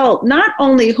older adult, not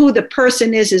only who the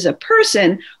person is as a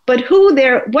person, but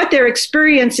what their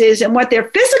experience is and what their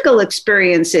physical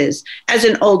experience is as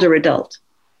an older adult.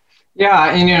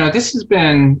 Yeah, and this has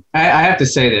been, I have to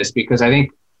say this, because I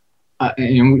think,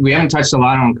 we haven't touched a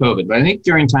lot on COVID, but I think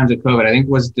during times of COVID, I think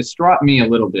what's distraught me a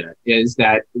little bit is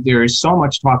that there is so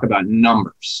much talk about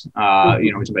numbers.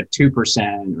 It's about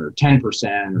 2% or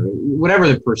 10% or whatever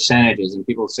the percentage is, and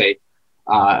people say,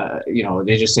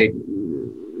 they just say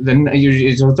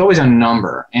it's always a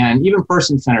number. And even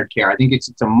person-centered care, I think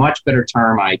it's a much better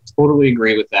term. I totally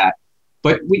agree with that.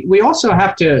 But we also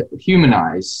have to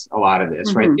humanize a lot of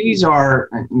this, right? These are,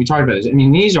 we talked about this,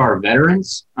 these are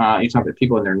veterans. You talk about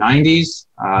people in their 90s.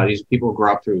 These are people who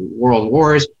grew up through world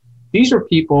wars. These are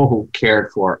people who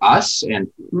cared for us,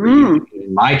 and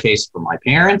in my case, for my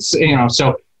parents,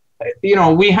 so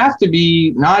we have to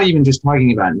be not even just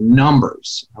talking about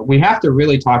numbers. We have to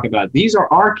really talk about, these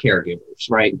are our caregivers,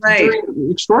 right? During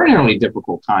extraordinarily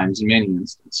difficult times in many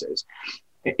instances.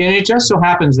 And it just so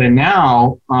happens that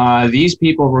now these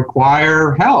people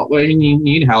require help. You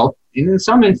need help. And in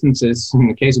some instances, in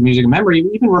the case of Music and Memory,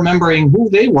 even remembering who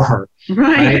they were,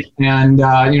 right? And,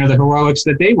 the heroics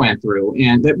that they went through,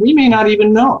 and that we may not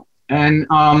even know. And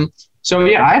so,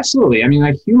 yeah, absolutely.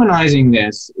 Humanizing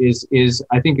this is,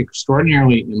 I think,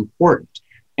 extraordinarily important.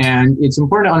 And it's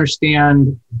important to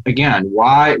understand, again,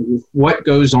 what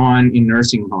goes on in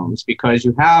nursing homes, because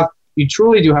you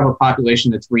truly do have a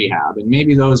population that's rehab, and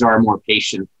maybe those are more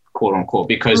patient, quote unquote,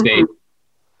 because they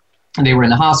were in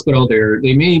the hospital.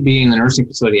 They may be in the nursing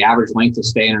facility. Average length of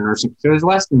stay in a nursing facility is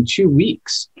less than 2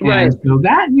 weeks. Right. And so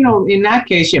that, in that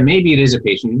case, yeah, maybe it is a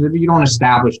patient. You don't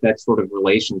establish that sort of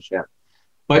relationship.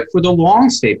 But for the long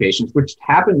stay patients, which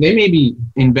happen, they may be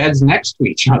in beds next to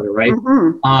each other, right?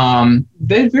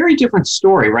 They're a very different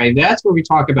story, right? That's where we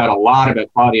talk about a lot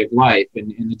about quality of life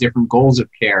and the different goals of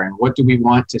care, and what do we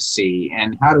want to see,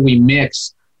 and how do we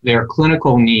mix their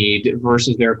clinical need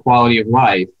versus their quality of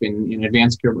life in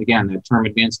advanced care, again, the term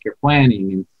advanced care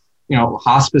planning, and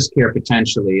hospice care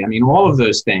potentially. All of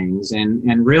those things,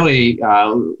 and really,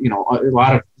 a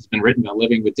lot of has been written about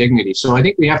living with dignity. So I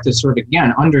think we have to sort of,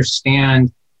 again,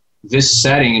 understand this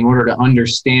setting in order to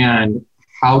understand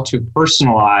how to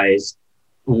personalize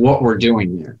what we're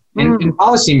doing there. And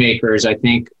policymakers, I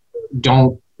think,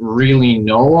 don't really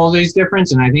know all these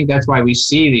differences. And I think that's why we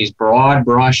see these broad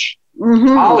brush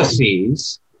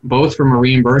policies, both from a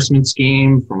reimbursement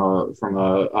scheme, from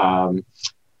a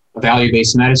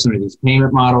value-based medicine, or these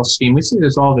payment model scheme. We see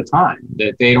this all the time,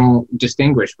 that they don't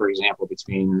distinguish, for example,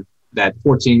 between that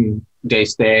 14-day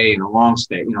stay and a long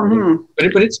stay.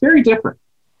 But it's very different.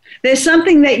 There's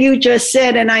something that you just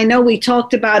said, and I know we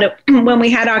talked about it when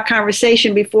we had our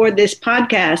conversation before this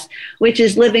podcast, which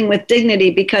is living with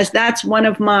dignity, because that's one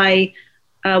of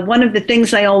the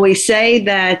things I always say,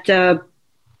 that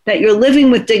you're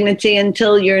living with dignity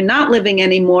until you're not living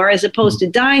anymore, as opposed to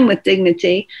dying with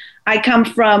dignity. I come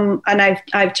from, and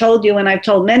I've told you, and I've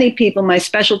told many people, my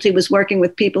specialty was working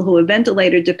with people who are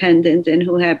ventilator dependent and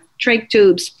who have trach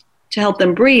tubes to help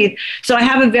them breathe. So I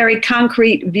have a very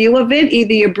concrete view of it.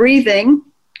 Either you're breathing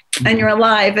and you're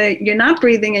alive, you're not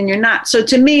breathing and you're not. So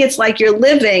to me, it's like you're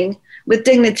living with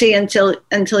dignity until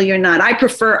you're not.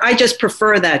 I just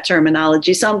prefer that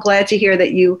terminology. So I'm glad to hear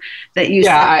that you.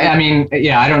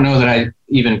 Yeah, I don't know that I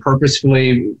even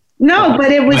purposefully. No,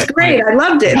 but it was great. I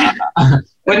loved it.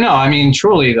 But no, I mean,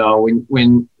 truly though,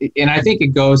 when and I think it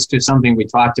goes to something we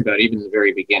talked about even in the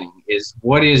very beginning, is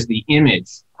what is the image,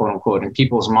 quote unquote, in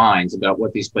people's minds about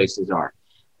what these places are.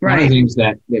 Right. One of the things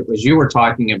that as you were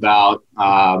talking about,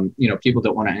 people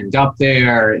that want to end up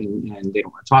there and they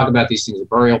don't want to talk about these things,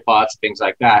 burial plots, things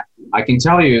like that. I can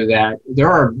tell you that there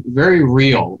are very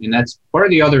real, and that's part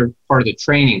of the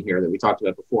training here that we talked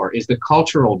about before, is the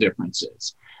cultural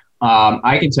differences.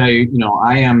 I can tell you,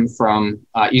 I am from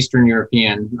Eastern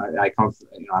European. I come from,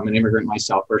 I'm an immigrant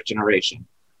myself, first generation.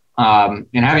 And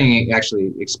having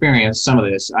actually experienced some of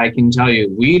this, I can tell you,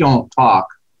 we don't talk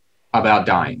about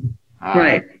dying.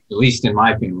 Right. At least in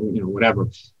my family, whatever.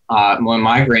 When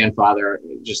my grandfather,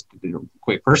 just a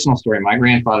quick personal story, my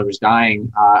grandfather was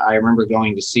dying. I remember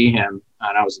going to see him,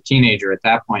 and I was a teenager at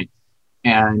that point,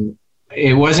 and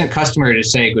it wasn't customary to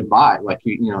say goodbye. Like,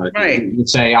 right. You'd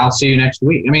say, I'll see you next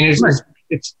week. I mean,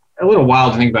 it's a little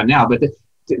wild to think about now, but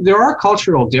there are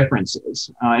cultural differences.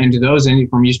 And to those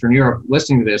from Eastern Europe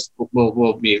listening to this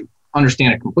will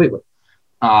understand it completely.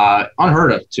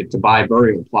 Unheard of to buy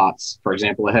burial plots, for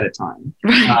example, ahead of time.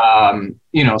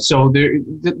 So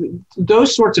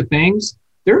those sorts of things,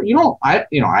 I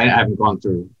haven't gone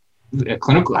through a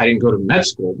clinical, I didn't go to med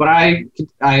school, but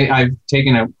I've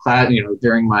taken a class,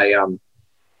 during my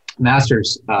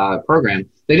master's program.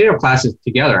 They did have classes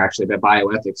together, actually, about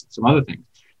bioethics and some other things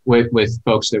with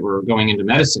folks that were going into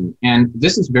medicine. And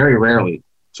this is very rarely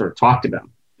sort of talked about.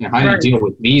 How do you deal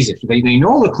with these issues? They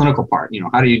know the clinical part,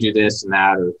 how do you do this and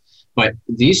that, but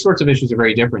these sorts of issues are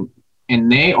very different,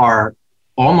 and they are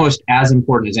almost as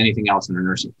important as anything else in a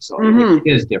nursing facility. Mm-hmm.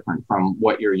 It is different from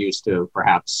what you're used to,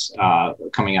 perhaps,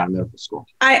 coming out of medical school.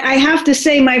 I have to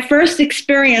say, my first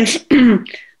experience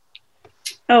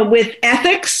with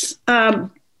ethics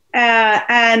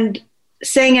and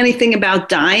saying anything about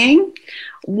dying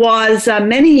was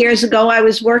many years ago. I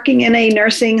was working in a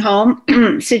nursing home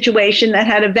situation that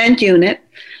had a vent unit.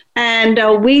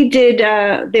 And we did,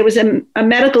 there was a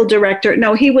medical director.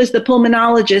 No, he was the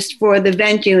pulmonologist for the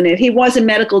vent unit. He was a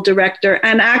medical director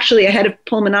and actually a head of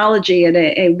pulmonology at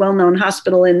a well-known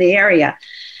hospital in the area.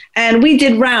 And we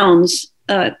did rounds,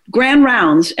 grand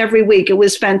rounds every week. It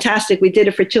was fantastic. We did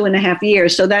it for 2.5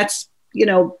 years. So that's,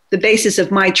 the basis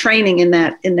of my training in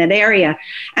that area.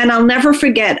 And I'll never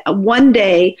forget, one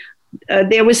day,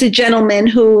 there was a gentleman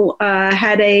who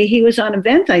he was on a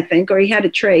vent, I think, or he had a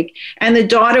trach, and the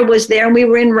daughter was there, and we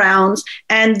were in rounds,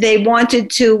 and they wanted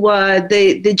to,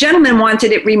 the gentleman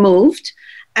wanted it removed,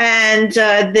 and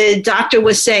the doctor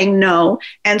was saying no.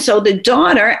 And so the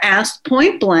daughter asked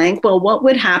point blank, well, what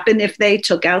would happen if they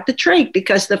took out the trach?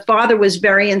 Because the father was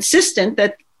very insistent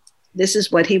that this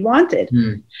is what he wanted.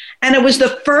 And it was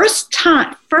the first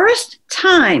time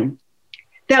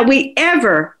that we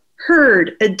ever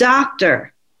heard a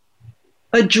doctor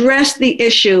address the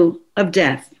issue of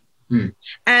death.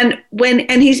 And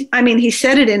he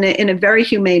said it in a very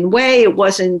humane way. It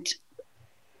wasn't,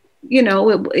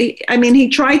 he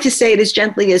tried to say it as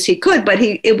gently as he could, but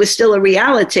it was still a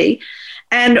reality.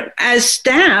 And as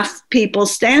staff people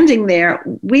standing there,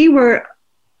 we were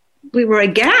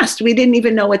aghast. We didn't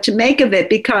even know what to make of it,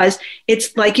 because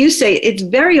it's like you say, it's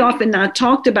very often not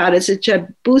talked about. It's a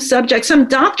taboo subject. Some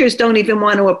doctors don't even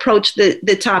want to approach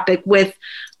the topic with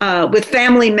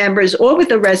family members or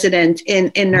with a resident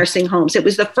in nursing homes. It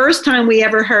was the first time we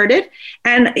ever heard it.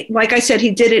 And like I said,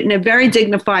 he did it in a very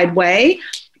dignified way,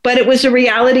 but it was a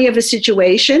reality of a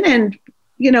situation. And,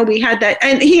 we had that.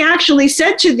 And he actually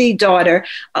said to the daughter,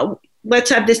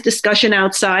 let's have this discussion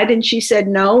outside. And she said,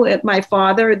 no, my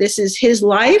father, this is his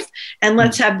life. And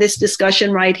let's have this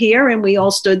discussion right here. And we all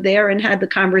stood there and had the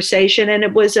conversation. And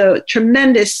it was a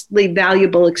tremendously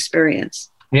valuable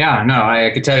experience. Yeah, no, I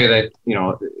could tell you that,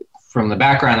 from the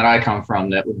background that I come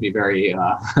from, that would be very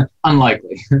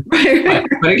unlikely.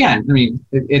 But again,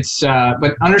 it's,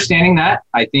 but understanding that,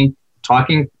 I think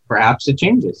talking, perhaps it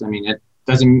changes. It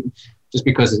doesn't, just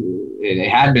because it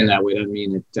had been that way doesn't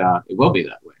mean it will be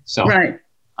that way. So, right.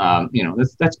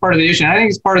 That's part of the issue. And I think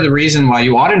it's part of the reason why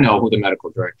you ought to know who the medical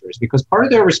director is, because part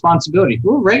of their responsibility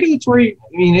through a regulatory,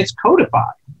 it's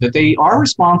codified that they are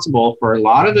responsible for a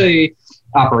lot of the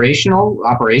operation of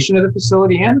the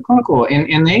facility and the clinical,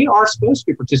 and they are supposed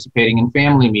to be participating in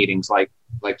family meetings like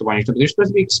the one you're talking. They're supposed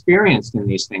to be experienced in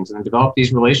these things and develop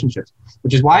these relationships,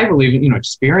 which is why I believe,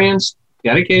 experienced,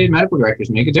 dedicated medical directors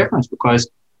make a difference, because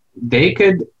they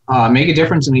could make a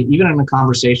difference even in a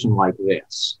conversation like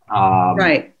this.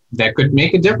 Right. That could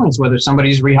make a difference whether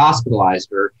somebody's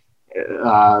rehospitalized or,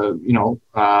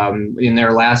 in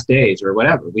their last days or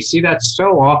whatever. We see that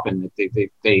so often that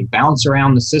they bounce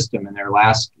around the system in their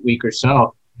last week or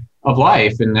so of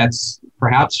life, and that's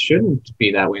perhaps shouldn't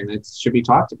be that way, and it should be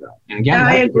talked about. And again,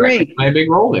 I agree. Play a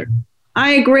big role there.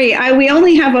 I agree. We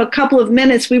only have a couple of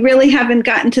minutes. We really haven't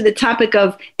gotten to the topic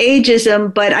of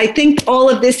ageism, but I think all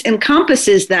of this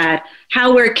encompasses that,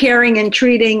 how we're caring and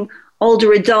treating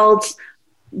older adults,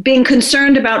 being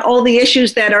concerned about all the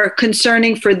issues that are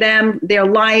concerning for them, their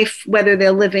life, whether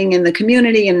they're living in the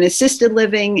community, in assisted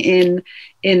living, in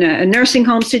a nursing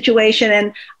home situation.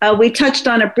 And we touched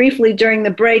on it briefly during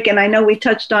the break, and I know we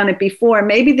touched on it before.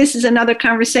 Maybe this is another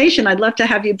conversation. I'd love to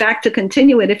have you back to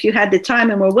continue it if you had the time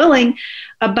and were willing,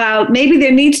 about maybe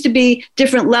there needs to be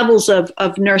different levels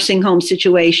of nursing home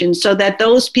situations so that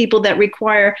those people that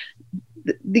require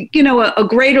a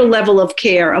greater level of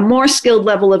care, a more skilled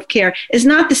level of care, is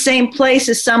not the same place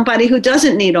as somebody who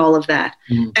doesn't need all of that.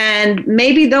 Mm-hmm. And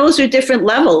maybe those are different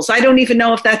levels. I don't even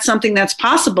know if that's something that's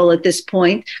possible at this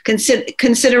point,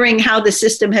 considering how the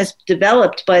system has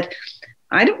developed. But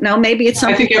I don't know. Maybe it's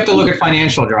something. I think you have to look at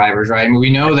financial drivers, right?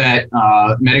 We know that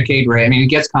Medicaid rate, it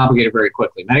gets complicated very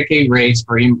quickly. Medicaid rates,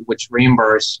 which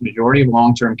reimburse majority of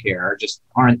long-term care, just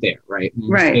aren't there, right?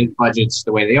 Right. State budgets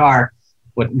the way they are.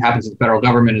 What happens in the federal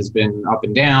government has been up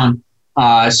and down.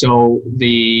 So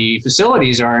the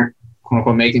facilities aren't, quote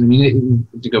unquote, making,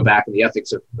 to go back to the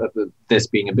ethics of this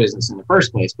being a business in the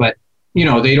first place. But,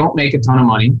 they don't make a ton of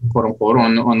money, quote unquote,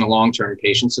 on the long-term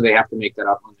patients. So they have to make that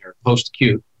up on their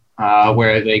post-acute,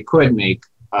 where they could make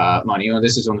money.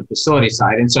 This is on the facility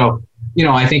side. And so,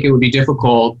 I think it would be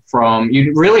difficult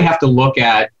you'd really have to look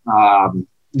at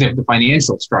the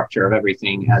financial structure of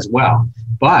everything as well.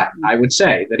 But I would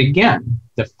say that, again,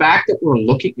 the fact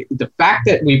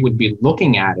that we would be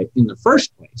looking at it in the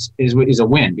first place is a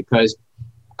win, because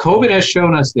COVID has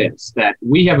shown us that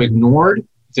we have ignored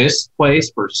this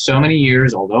place for so many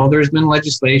years. Although there's been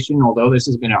legislation, although this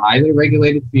has been a highly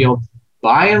regulated field,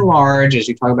 by and large, as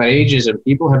you talk about ageism,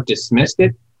 people have dismissed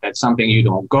it. That's something you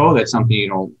don't go. That's something you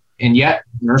don't. And yet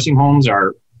nursing homes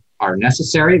are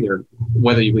necessary. They're,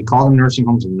 whether we call them nursing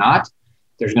homes or not,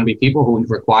 there's going to be people who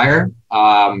require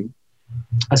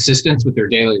assistance with their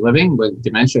daily living. But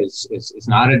dementia is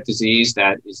not a disease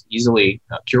that is easily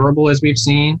curable, as we've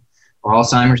seen, or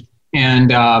Alzheimer's. And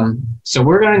so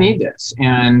we're going to need this.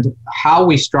 And how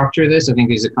we structure this, I think,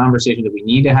 is a conversation that we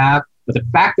need to have. But the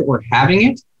fact that we're having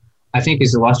it, I think,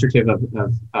 is illustrative of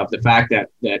the fact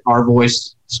that our voice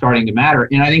is starting to matter.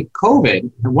 And I think COVID,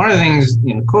 one of the things,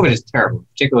 COVID is terrible,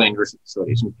 particularly in nursing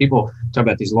facilities. When people talk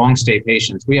about these long stay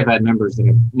patients, we have had members that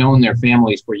have known their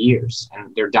families for years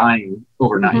and they're dying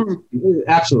overnight. Mm-hmm.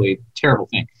 Absolutely terrible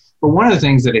thing. But one of the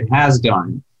things that it has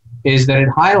done is that it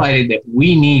highlighted that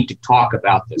we need to talk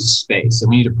about this space, and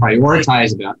we need to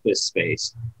prioritize about this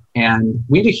space, and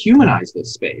we need to humanize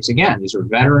this space. Again, these are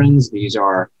veterans, these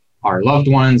are our loved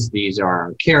ones, these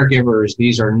are caregivers,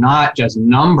 these are not just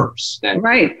numbers that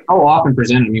are so often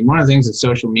presented. One of the things that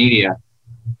social media,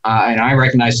 and I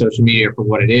recognize social media for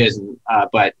what it is,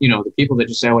 but the people that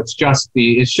just say, it's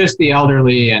just the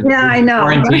elderly and I know.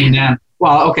 Quarantine them.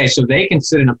 Well, okay, so they can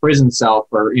sit in a prison cell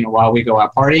for, while we go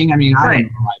out partying. I don't know how I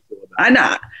feel about it. I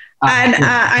know. And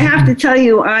I have to tell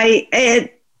you,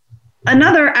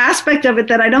 another aspect of it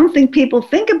that I don't think people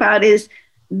think about is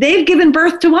they've given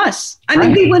birth to us.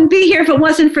 We wouldn't be here if it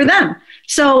wasn't for them.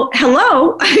 So,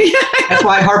 hello. That's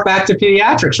why I harp back to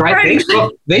pediatrics,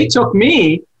 right? They took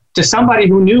me to somebody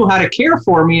who knew how to care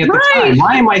for me at the time.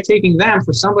 Why am I taking them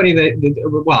for somebody that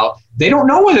they don't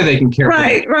know whether they can care for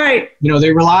me. Right.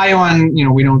 They rely on,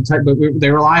 but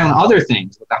they rely on other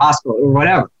things, like the hospital or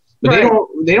whatever. But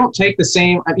they don't take the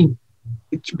same,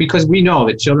 because we know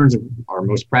that children are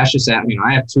most precious.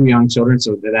 I have 2 young children,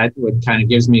 so that what kind of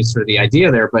gives me sort of the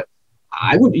idea there. But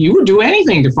you would do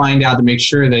anything to find out, to make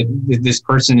sure that this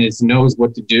person knows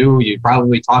what to do. You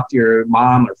probably talk to your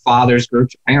mom or father's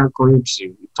groups, your parent groups.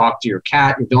 You talk to your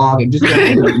cat, your dog, and just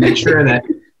make sure that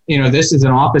this is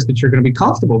an office that you're going to be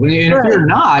comfortable. But if you're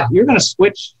not, you're going to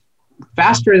switch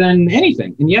faster than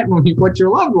anything. And yet, when you put your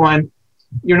loved one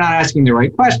you're not asking the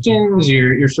right questions.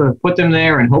 You're sort of put them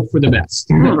there and hope for the best,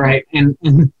 right? And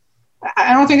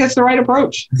I don't think that's the right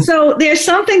approach. So there's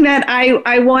something that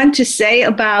I want to say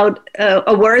about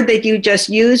a word that you just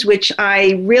used, which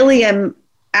I really am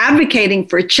advocating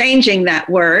for changing that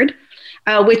word,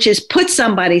 which is put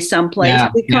somebody someplace,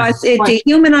 because it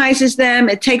dehumanizes them.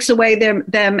 It takes away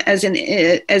them as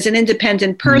an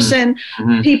independent person.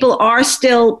 Mm-hmm. People are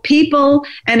still people,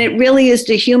 and it really is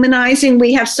dehumanizing.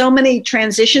 We have so many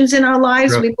transitions in our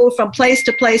lives. Sure. We move from place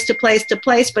to place to place to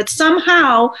place, but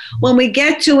somehow when we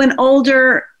get to an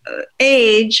older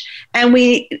age and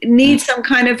we need some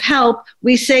kind of help,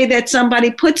 we say that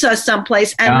somebody puts us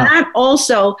someplace, and that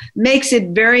also makes it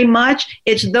very much,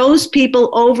 it's those people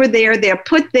over there, they're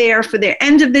put there for their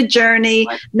end of the journey.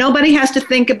 Right. Nobody has to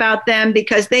think about them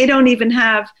because they don't even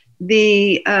have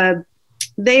the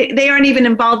they aren't even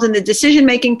involved in the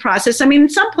decision-making process. I mean,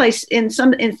 in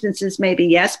some instances maybe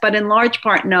yes, but in large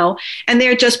part no, and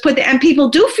they're just put there, and people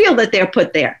do feel that they're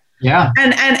put there. Yeah.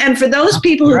 And for those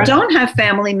people who don't have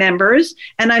family members,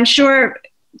 and I'm sure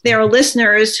there are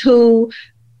listeners who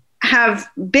have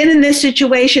been in this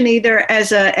situation either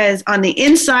as on the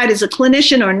inside as a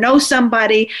clinician or know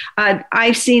somebody.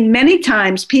 I've seen many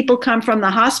times people come from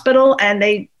the hospital and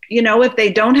they, if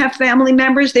they don't have family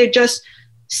members, they're just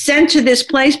sent to this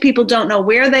place. People don't know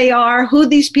where they are, who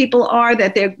these people are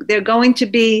that they're going to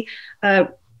be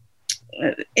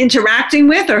interacting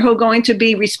with, or who are going to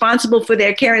be responsible for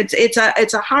their care. It's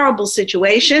a horrible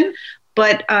situation,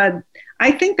 but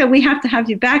I think that we have to have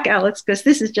you back, Alex, because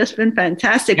this has just been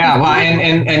fantastic. Yeah, well,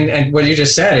 and what you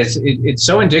just said is it's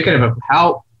so indicative of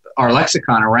how our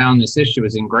lexicon around this issue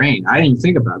is ingrained. I didn't even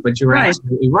think about it, but you're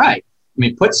absolutely right. I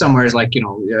mean, put somewhere is like,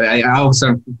 I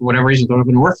also, for whatever reason, throw up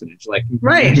an orphanage. Like,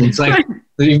 it's like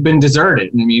you've been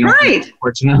deserted. I mean,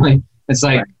 unfortunately, it's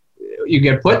like, you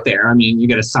get put there. I mean, you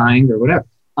get assigned or whatever.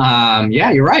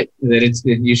 You're right that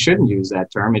you shouldn't use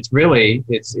that term. It's really,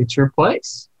 it's your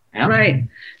place. Yeah. Right.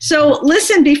 So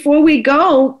listen, before we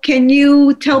go, can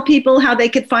you tell people how they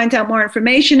could find out more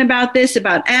information about this,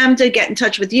 about AMDA, get in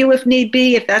touch with you if need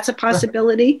be, if that's a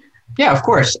possibility? Yeah, of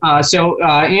course. So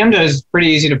AMDA is pretty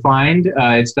easy to find.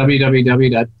 It's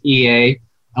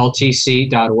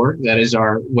www.ealtc.org. That is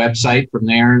our website. From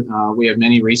there, we have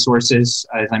many resources.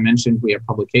 As I mentioned, we have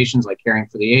publications like Caring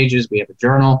for the Ages. We have a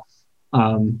journal,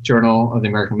 Journal of the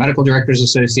American Medical Directors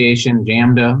Association,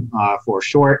 JAMDA for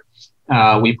short.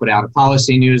 We put out a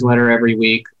policy newsletter every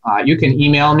week. You can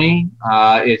email me.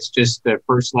 It's just the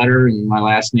first letter and my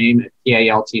last name at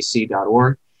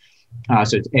PALTC.org.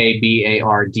 So it's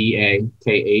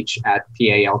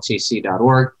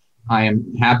abardakh@PALTC.org. I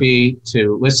am happy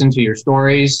to listen to your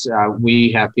stories.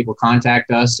 We have people contact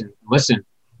us and listen.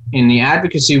 In the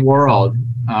advocacy world,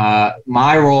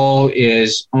 my role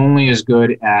is only as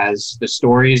good as the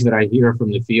stories that I hear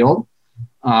from the field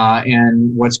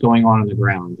and what's going on the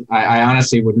ground. I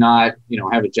honestly would not,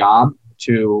 have a job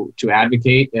to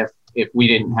advocate if we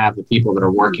didn't have the people that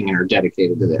are working and are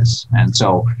dedicated to this. And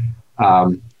so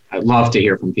I'd love to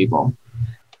hear from people.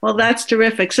 Well, that's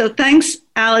terrific. So thanks,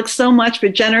 Alex, so much for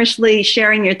generously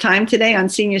sharing your time today on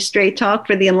Senior Straight Talk,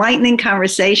 for the enlightening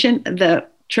conversation, the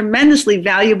tremendously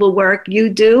valuable work you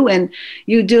do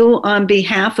on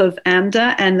behalf of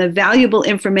AMDA, and the valuable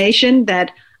information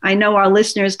that I know our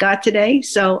listeners got today.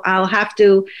 So I'll have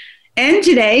to end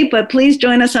today, but please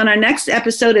join us on our next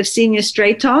episode of Senior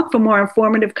Straight Talk for more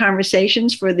informative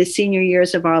conversations for the senior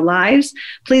years of our lives.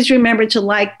 Please remember to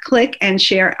like, click, and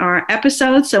share our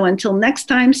episodes. So until next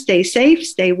time, stay safe,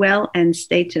 stay well, and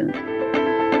stay tuned.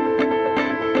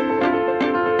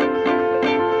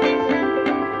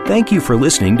 Thank you for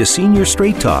listening to Senior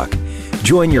Straight Talk.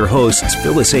 Join your hosts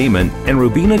Phyllis Amon and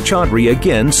Rubina Chaudhry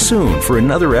again soon for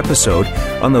another episode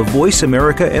on the Voice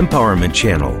America Empowerment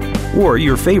Channel or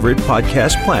your favorite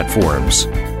podcast platforms.